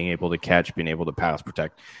run, being able to catch, being able to pass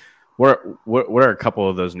protect. What are a couple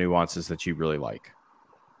of those nuances that you really like?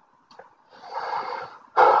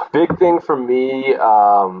 Big thing for me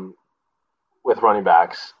with running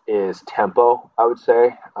backs is tempo, I would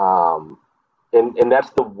say. And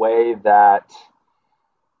that's the way that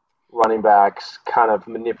running backs kind of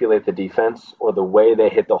manipulate the defense, or the way they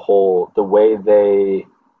hit the hole,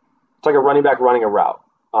 it's like a running back running a route.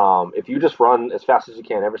 If you just run as fast as you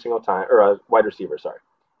can every single time, or a wide receiver, sorry.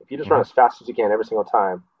 If you just run as fast as you can every single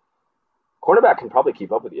time, cornerback can probably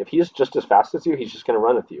keep up with you. If he's just as fast as you, he's just going to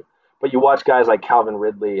run with you. But you watch guys like Calvin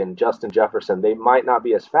Ridley and Justin Jefferson, they might not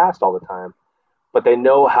be as fast all the time, but they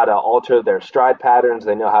know how to alter their stride patterns.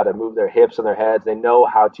 They know how to move their hips and their heads. They know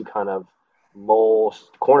how to kind of lull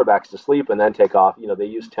cornerbacks to sleep and then take off. They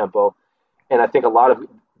use tempo. And I think a lot of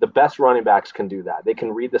the best running backs can do that. They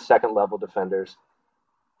can read the second level defenders.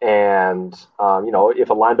 And, if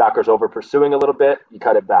a linebacker's over pursuing a little bit, you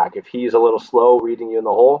cut it back. If he's a little slow reading you in the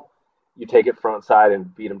hole, you take it front side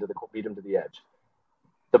and beat him to the edge.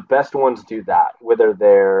 The best ones do that, whether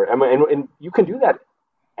and you can do that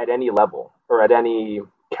at any level or at any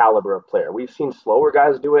caliber of player. We've seen slower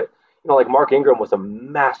guys do it. Like Mark Ingram was a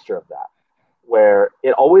master of that, where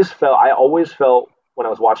I always felt when I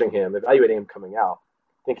was watching him, evaluating him coming out,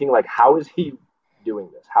 thinking like, how is he doing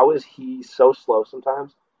this? How is he so slow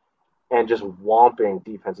sometimes and just whomping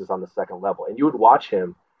defenses on the second level? And you would watch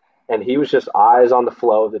him, and he was just eyes on the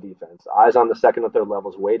flow of the defense, eyes on the second and third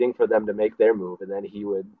levels, waiting for them to make their move, and then he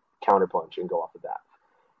would counterpunch and go off of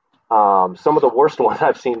that. Some of the worst ones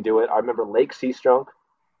I've seen do it, I remember Lake Seastrunk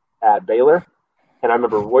at Baylor, and I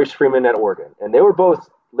remember Royce Freeman at Oregon. And they were both,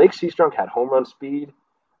 Lake Seastrunk had home run speed.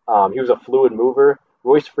 He was a fluid mover.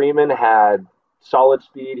 Royce Freeman had solid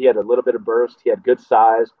speed. He had a little bit of burst. He had good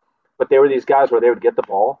size. But they were these guys where they would get the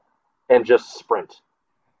ball and just sprint.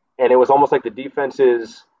 And it was almost like the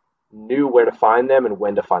defenses knew where to find them and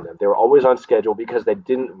when to find them. They were always on schedule because they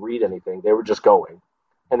didn't read anything. They were just going.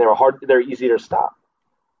 And they're easy to stop.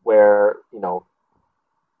 Where,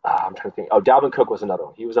 I'm trying to think. Oh, Dalvin Cook was another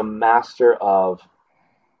one. He was a master of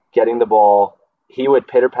getting the ball. He would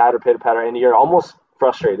pitter-patter, and you're almost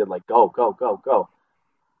frustrated, like, go, go, go, go.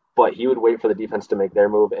 But he would wait for the defense to make their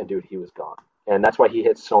move, and, dude, he was gone. And that's why he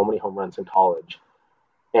hit so many home runs in college.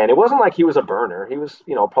 And it wasn't like he was a burner. He was,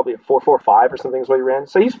 probably a 4.45 or something is what he ran.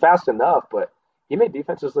 So he's fast enough, but he made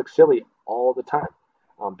defenses look silly all the time.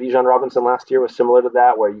 Bijan Robinson last year was similar to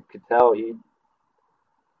that, where you could tell he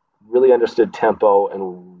really understood tempo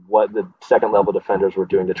and what the second-level defenders were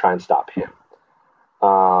doing to try and stop him.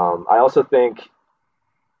 I also think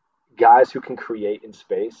guys who can create in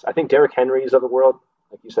space. I think Derrick Henry's of the world,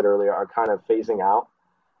 like you said earlier, are kind of phasing out.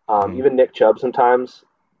 Even Nick Chubb sometimes.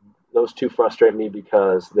 Those two frustrate me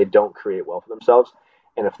because they don't create well for themselves.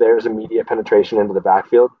 And if there's immediate penetration into the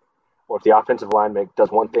backfield, or if the offensive line does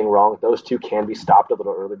one thing wrong, those two can be stopped a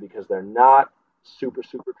little early because they're not super,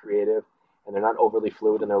 super creative and they're not overly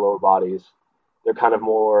fluid in their lower bodies. They're kind of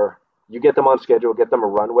more, you get them on schedule, get them a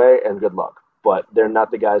runway, and good luck. But they're not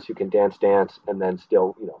the guys who can dance, and then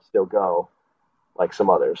still go like some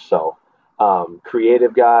others. So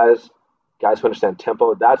creative guys who understand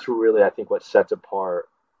tempo, that's really, I think, what sets apart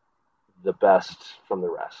the best from the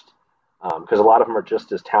rest. Because a lot of them are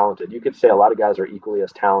just as talented. You could say a lot of guys are equally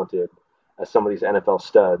as talented as some of these NFL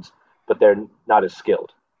studs, but they're not as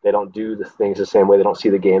skilled. They don't do the things the same way. They don't see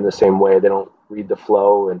the game the same way. They don't read the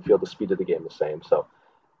flow and feel the speed of the game the same. So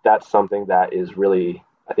that's something that is really,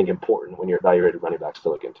 I think, important when you're evaluating running backs to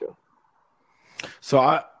look into.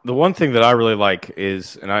 So the one thing that I really like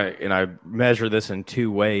is, and I measure this in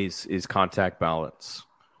two ways, is contact balance.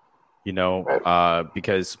 Right.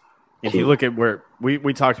 Because if you look at where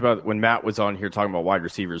we talked about when Matt was on here talking about wide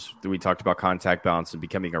receivers, we talked about contact balance and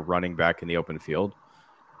becoming a running back in the open field.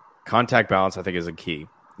 Contact balance, I think, is a key.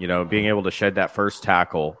 Being able to shed that first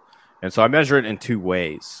tackle. And so I measure it in two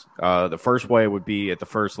ways. The first way would be at the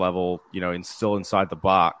first level, and still inside the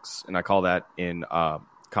box. And I call that in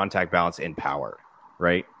contact balance in power,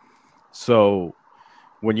 right? So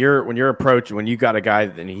when you got a guy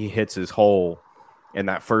and he hits his hole, and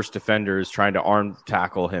that first defender is trying to arm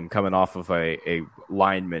tackle him coming off of a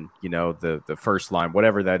lineman, the first line,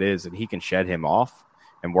 whatever that is, and he can shed him off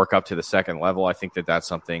and work up to the second level. I think that's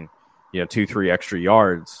something 2-3 extra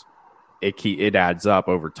yards, it adds up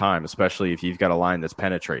over time, especially if you've got a line that's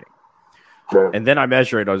penetrating. Sure. And then I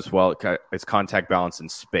measure it as well. It's contact balance in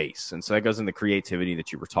space. And so that goes into creativity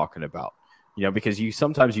that you were talking about, because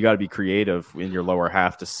sometimes you got to be creative in your lower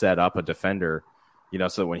half to set up a defender,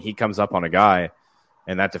 so that when he comes up on a guy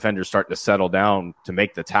and that defender's starting to settle down to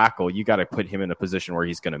make the tackle, you got to put him in a position where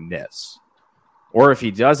he's going to miss. Or if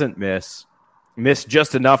he doesn't miss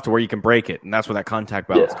just enough to where you can break it. And that's where that contact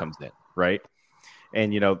balance comes in, right?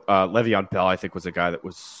 And, Le'Veon Bell, I think, was a guy that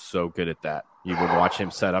was so good at that. You would watch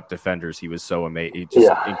him set up defenders. He was so amazing,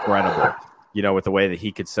 incredible, with the way that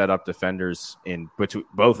he could set up defenders in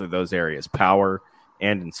both of those areas, power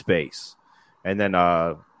and in space. And then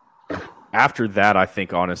after that, I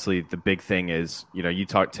think, honestly, the big thing is, you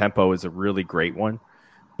talk tempo is a really great one,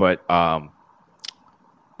 but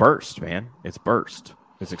burst, man. It's burst.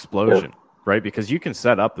 It's explosion, right? Because you can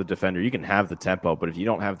set up the defender. You can have the tempo, but if you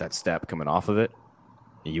don't have that step coming off of it,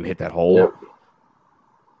 and you hit that hole,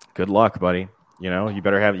 good luck, buddy. You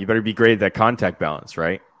better be great at that contact balance,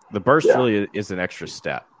 right? The burst really is an extra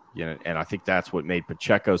step, and I think that's what made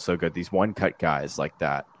Pacheco so good. These one-cut guys like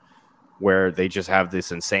that, where they just have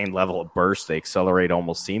this insane level of burst, they accelerate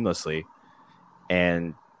almost seamlessly,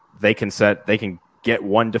 and they can get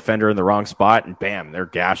one defender in the wrong spot, and bam, they're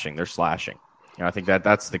gashing, they're slashing. And I think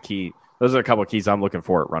that's the key. Those are a couple of keys I'm looking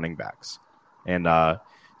for at running backs. And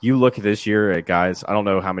you look at this year at guys, I don't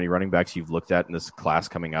know how many running backs you've looked at in this class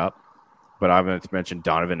coming up, but I'm going to mention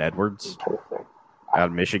Donovan Edwards out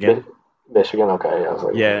of Michigan. Michigan, okay. I was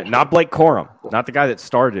like, not Blake Corum, not the guy that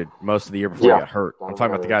started most of the year before he got hurt. I'm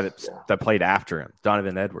talking about the guy that played after him,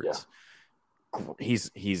 Donovan Edwards. Yeah.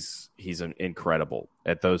 He's incredible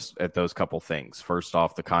at those couple things. First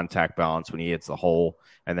off, the contact balance when he hits the hole,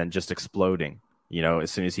 and then just exploding.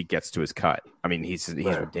 As soon as he gets to his cut. I mean, he's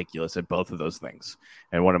ridiculous at both of those things.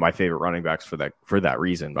 And one of my favorite running backs for that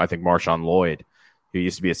reason, I think Marshawn Lloyd, who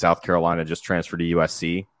used to be at South Carolina, just transferred to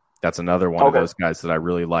USC. That's another one of those guys that I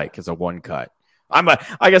really like as a one cut. I'll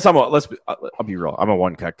be real. I'm a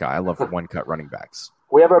one cut guy. I love one cut running backs.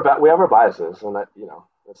 We have our biases, and that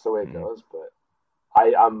that's the way it goes. But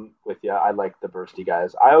I'm with you. I like the bursty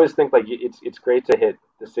guys. I always think it's great to hit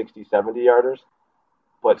the 60, 70 yarders.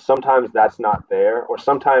 But sometimes that's not there, or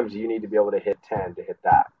sometimes you need to be able to hit 10 to hit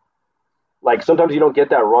that. Like sometimes you don't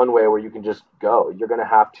get that runway where you can just go. You're going to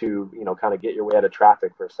have to, kind of get your way out of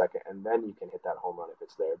traffic for a second, and then you can hit that home run if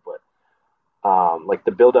it's there. But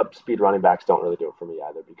the build-up speed running backs don't really do it for me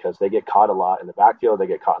either, because they get caught a lot in the backfield. They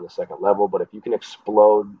get caught in the second level. But if you can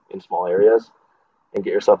explode in small areas and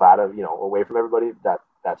get yourself out of, away from everybody,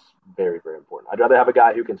 that's very, very important. I'd rather have a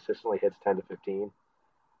guy who consistently hits 10 to 15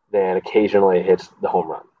 than occasionally hits the home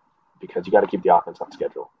run, because you got to keep the offense on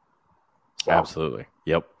schedule. So, absolutely.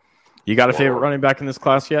 Yep. You got a favorite running back in this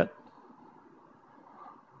class yet?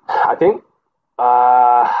 I think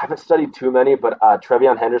I haven't studied too many, but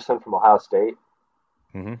Trevion Henderson from Ohio State.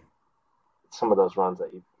 Mm-hmm. Some of those runs that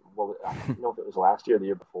I don't know if it was last year or the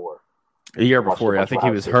year before. The year before, I think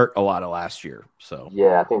he was hurt a lot of last year. So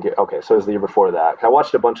yeah, I think so it was the year before that. I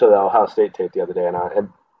watched a bunch of the Ohio State tape the other day, and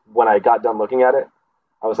when I got done looking at it,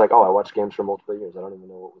 I was like, I watched games for multiple years. I don't even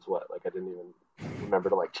know what was what. Like, I didn't even remember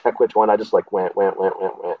to check which one. I just went.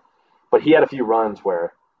 But he had a few runs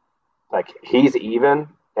where he's even,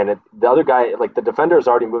 and the other guy, the defender is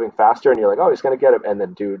already moving faster, and you're like, he's gonna get him, and the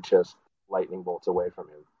dude just lightning bolts away from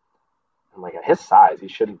him. I'm like, at his size, he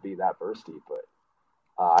shouldn't be that bursty, but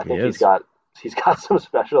I think he's got some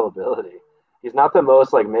special ability. He's not the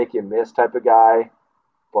most make you miss type of guy,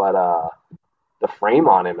 but the frame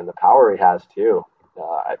on him and the power he has too.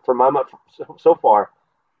 So far,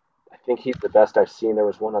 I think he's the best I've seen. There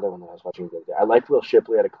was one other one that I was watching the other day. I liked Will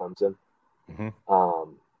Shipley out of Clemson.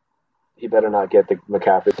 Mm-hmm. He better not get the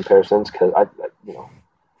McCaffrey comparisons, because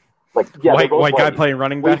white guy playing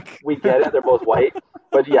running back. We get it. They're both white,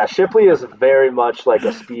 but yeah, Shipley is very much like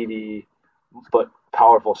a speedy but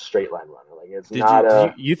powerful straight line runner.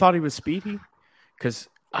 You thought he was speedy? Because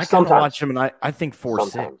I kind of watch him, and I think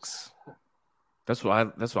 4.6. That's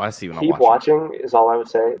what I see when I watch. Keep watching is all I would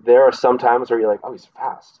say. There are some times where you're like, he's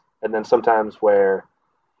fast, and then sometimes where,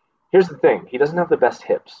 here's the thing, he doesn't have the best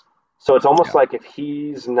hips, so it's almost like if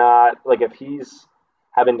he's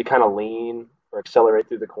having to kind of lean or accelerate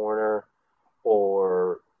through the corner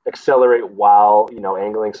or accelerate while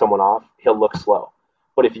angling someone off, he'll look slow.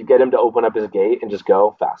 But if you get him to open up his gate and just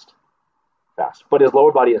go fast. But his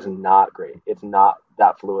lower body is not great. It's not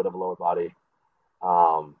that fluid of a lower body.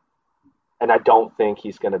 And I don't think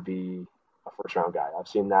he's going to be a first-round guy. I've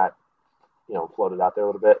seen that, floated out there a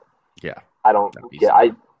little bit. Yeah. I don't. Yeah,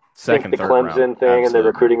 second, the third Clemson round. thing and the Absolutely.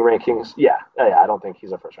 recruiting rankings. Yeah, I don't think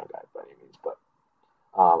he's a first round guy by any means, but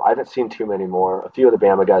I haven't seen too many more. A few of the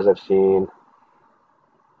Bama guys I've seen.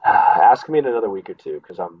 Ask me in another week or two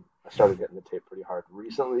because I started getting the tape pretty hard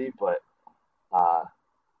recently, but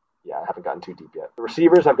yeah, I haven't gotten too deep yet. The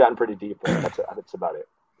receivers I've gotten pretty deep, but that's about it.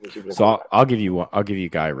 So I'll give you one. I'll give you a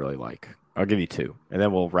guy I really like. I'll give you two, and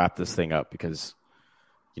then we'll wrap this thing up because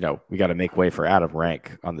we got to make way for Adam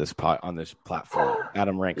Rank on this platform.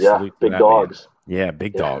 Adam Rank, yeah, salute to big that dogs. Man. Yeah,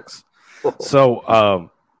 big dogs. So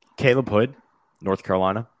Caleb Hood, North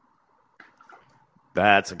Carolina.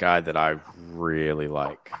 That's a guy that I really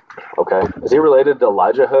like. Okay, is he related to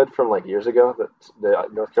Elijah Hood from like years ago? The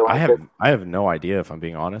North Carolina kid? I have no idea if I'm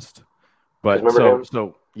being honest. But remember him?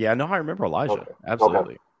 so yeah, no, I remember Elijah. Okay.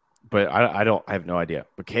 Absolutely. Okay. But I have no idea.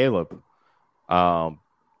 But Caleb, you want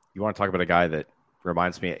to talk about a guy that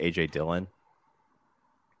reminds me of AJ Dillon,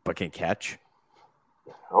 but can catch.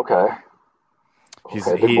 Okay. He's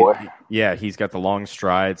got the long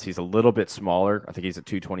strides. He's a little bit smaller. I think he's at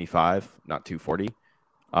 225, not 240.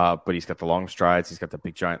 But he's got the long strides. He's got the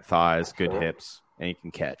big giant thighs, good hips, and he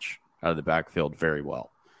can catch out of the backfield very well.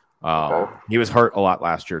 He was hurt a lot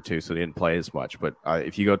last year too, so he didn't play as much. But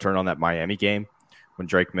if you go turn on that Miami game when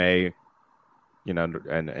Drake May,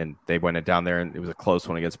 and they went down there and it was a close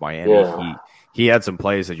one against Miami, he had some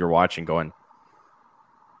plays that you're watching going,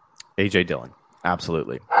 AJ Dillon,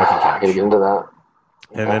 absolutely. I gotta get into that.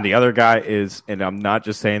 And then the other guy is, and I'm not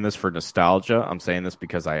just saying this for nostalgia, I'm saying this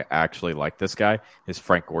because I actually like this guy, is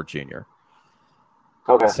Frank Gore Jr.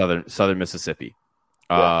 Okay. Southern Mississippi.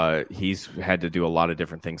 He's had to do a lot of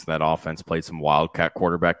different things in that offense, played some Wildcat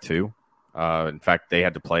quarterback too. In fact, they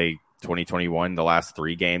had to play 2021, the last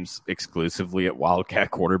 3 games exclusively at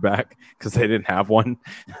Wildcat quarterback because they didn't have one.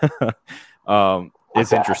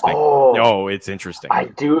 It's interesting. It's interesting. I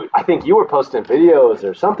think you were posting videos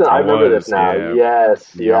or something. I remember this now. Yeah.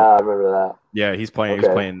 Yes. Yeah, I remember that. Yeah, he's playing. He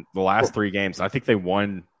was playing the last 3 games. I think they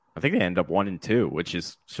won. I think they ended up 1-2, which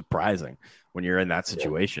is surprising when you're in that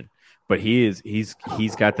situation. Yeah. But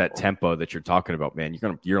he's got that tempo that you're talking about, man.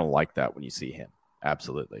 You're gonna like that when you see him.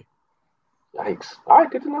 Absolutely. Yikes! All right,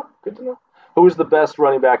 good to know. Who is the best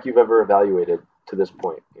running back you've ever evaluated to this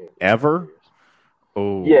point? Ever?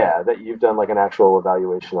 Oh, yeah, that you've done like an actual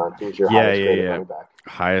evaluation on. Who's your highest graded running back?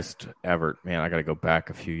 Highest ever. Man, I got to go back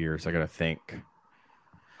a few years. I got to think.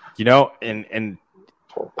 And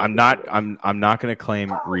I'm not going to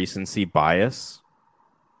claim recency bias.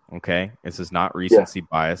 Okay, this is not recency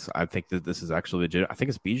bias. I think that this is actually legit. I think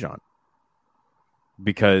it's Bijan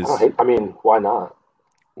because why not?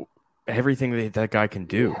 Everything that guy can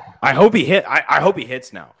do. I hope he hit. I hope he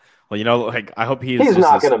hits now. Well, I hope he's just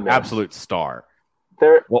not this gonna miss. Absolute star.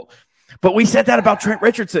 Well, but we said that about Trent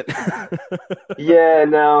Richardson. Yeah,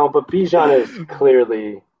 no, but Bijan is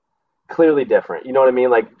clearly different. You know what I mean?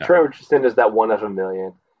 Like Trent Richardson is that 1 out of a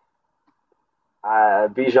million.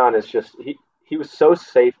 Bijan is just he was so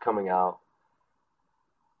safe coming out.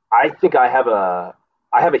 I think I have a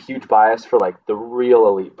huge bias for like the real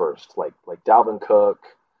elite burst, like Dalvin Cook,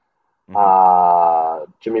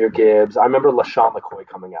 Jahmyr Gibbs. I remember LaShawn McCoy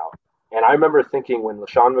coming out. And I remember thinking when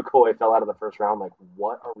LaShawn McCoy fell out of the first round, like,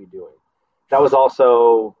 what are we doing? That was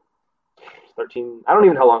also 13. I don't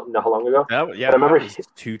even know how long ago. I remember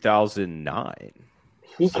 2009.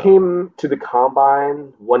 He came to the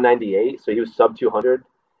combine 198, so he was sub 200.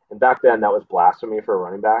 And back then, that was blasphemy for a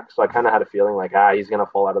running back. So I kind of had a feeling like, he's going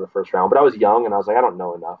to fall out of the first round. But I was young, and I was like, I don't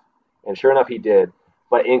know enough. And sure enough, he did.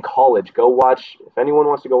 But in college, go watch. If anyone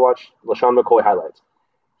wants to go watch LaShawn McCoy highlights,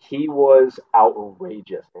 he was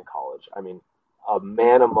outrageous in college. I mean, a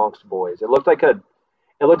man amongst boys. It looked like a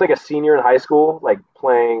senior in high school, like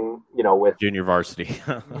playing, with junior varsity.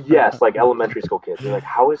 Yes, like elementary school kids. You're like,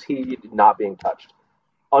 how is he not being touched?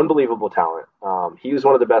 Unbelievable talent. He was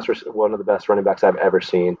one of the best running backs I've ever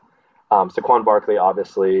seen. Saquon Barkley,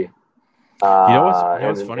 obviously.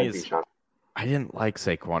 What's funny is I didn't like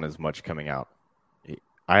Saquon as much coming out.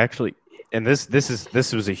 I actually. And this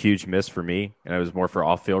was a huge miss for me, and it was more for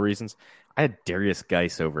off-field reasons. I had Darius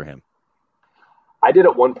Geis over him. I did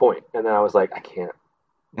at one point, and then I was like, I can't.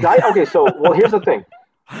 Here's the thing.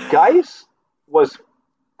 Geis was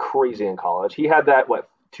crazy in college. He had that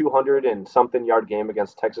 200 and something yard game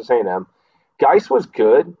against Texas A&M. Geis was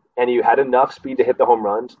good, and he had enough speed to hit the home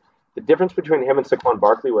runs. The difference between him and Saquon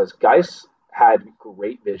Barkley was Geis had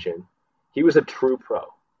great vision. He was a true pro.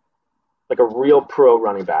 Like a real pro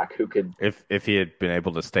running back who could, if he had been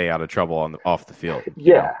able to stay out of trouble off the field.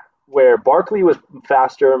 Yeah, where Barkley was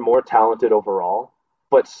faster, more talented overall,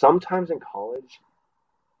 but sometimes in college,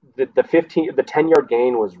 the 10-yard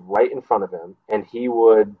gain was right in front of him, and he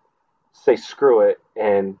would say screw it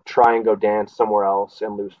and try and go dance somewhere else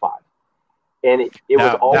and lose 5. And it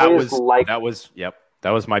was always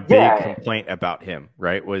that was my big complaint about him,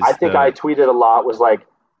 right? I tweeted a lot, was like,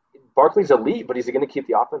 Barkley's elite, but is he going to keep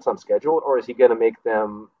the offense on schedule, or is he going to make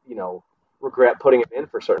them, regret putting him in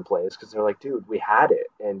for certain plays? Because they're like, dude, we had it,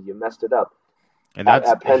 and you messed it up. And that's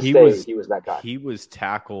at Penn State, he was that guy. He was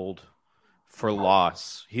tackled for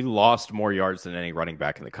loss. He lost more yards than any running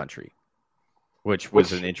back in the country, which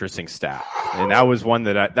was an interesting stat. And that was one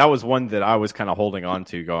that I was kind of holding on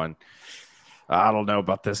to, going, I don't know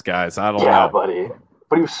about this, guys. I don't know. Yeah, buddy.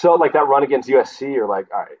 But he was so, like, that run against USC, you're like,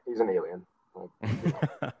 all right, he's an alien.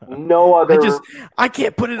 No other. I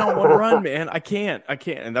can't put it on one run, man. I can't.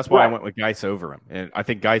 And that's why I went with Geis over him. And I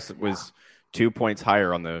think Geis was 2 points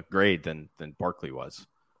higher on the grade than Barkley was.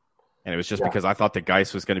 And it was just because I thought that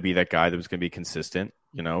Geis was going to be that guy that was going to be consistent,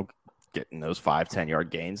 getting those 5-10 yard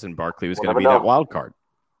gains, and Barkley was going to be that wild card.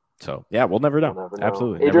 So, yeah, we'll never know.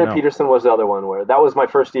 Absolutely. Adrian Peterson was the other one where that was my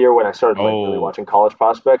first year when I started really watching college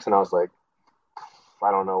prospects, and I was like,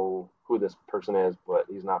 I don't know who this person is, but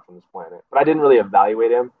he's not from this planet. But I didn't really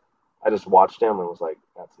evaluate him. I just watched him and was like,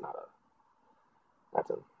 that's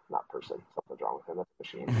a not person. Something's wrong with him. That's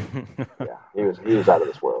a machine. Yeah, he was out of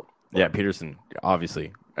this world. Yeah, Peterson,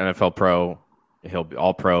 obviously, NFL pro. He'll be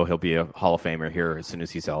all pro. He'll be a Hall of Famer here as soon as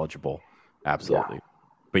he's eligible. Absolutely. Yeah.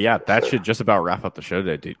 But yeah, that should just about wrap up the show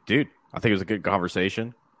today, dude. I think it was a good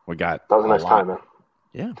conversation. That was a nice time, man.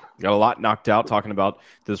 Yeah, got a lot knocked out talking about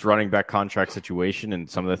this running back contract situation and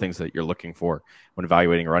some of the things that you're looking for when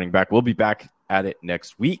evaluating a running back. We'll be back at it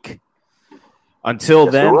next week. Until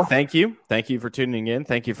then, thank you. Thank you for tuning in.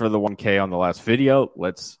 Thank you for the 1K on the last video.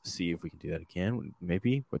 Let's see if we can do that again,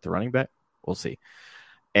 maybe with the running back. We'll see.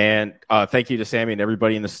 And thank you to Sammy and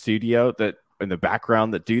everybody in the studio that in the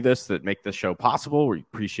background that do this, that make this show possible. We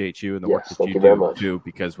appreciate you and the work that you do,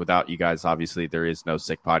 because without you guys, obviously, there is no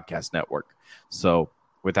Sick Podcast Network. So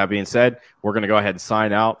with that being said, we're going to go ahead and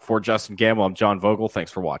sign out. For Justin Gamble, I'm John Vogel.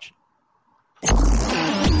 Thanks for watching.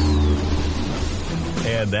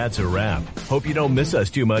 And that's a wrap. Hope you don't miss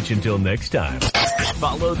us too much until next time.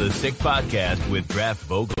 Follow the Sick Podcast with Draft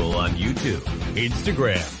Vogel on YouTube,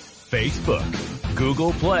 Instagram, Facebook,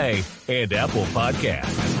 Google Play, and Apple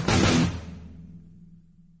Podcasts.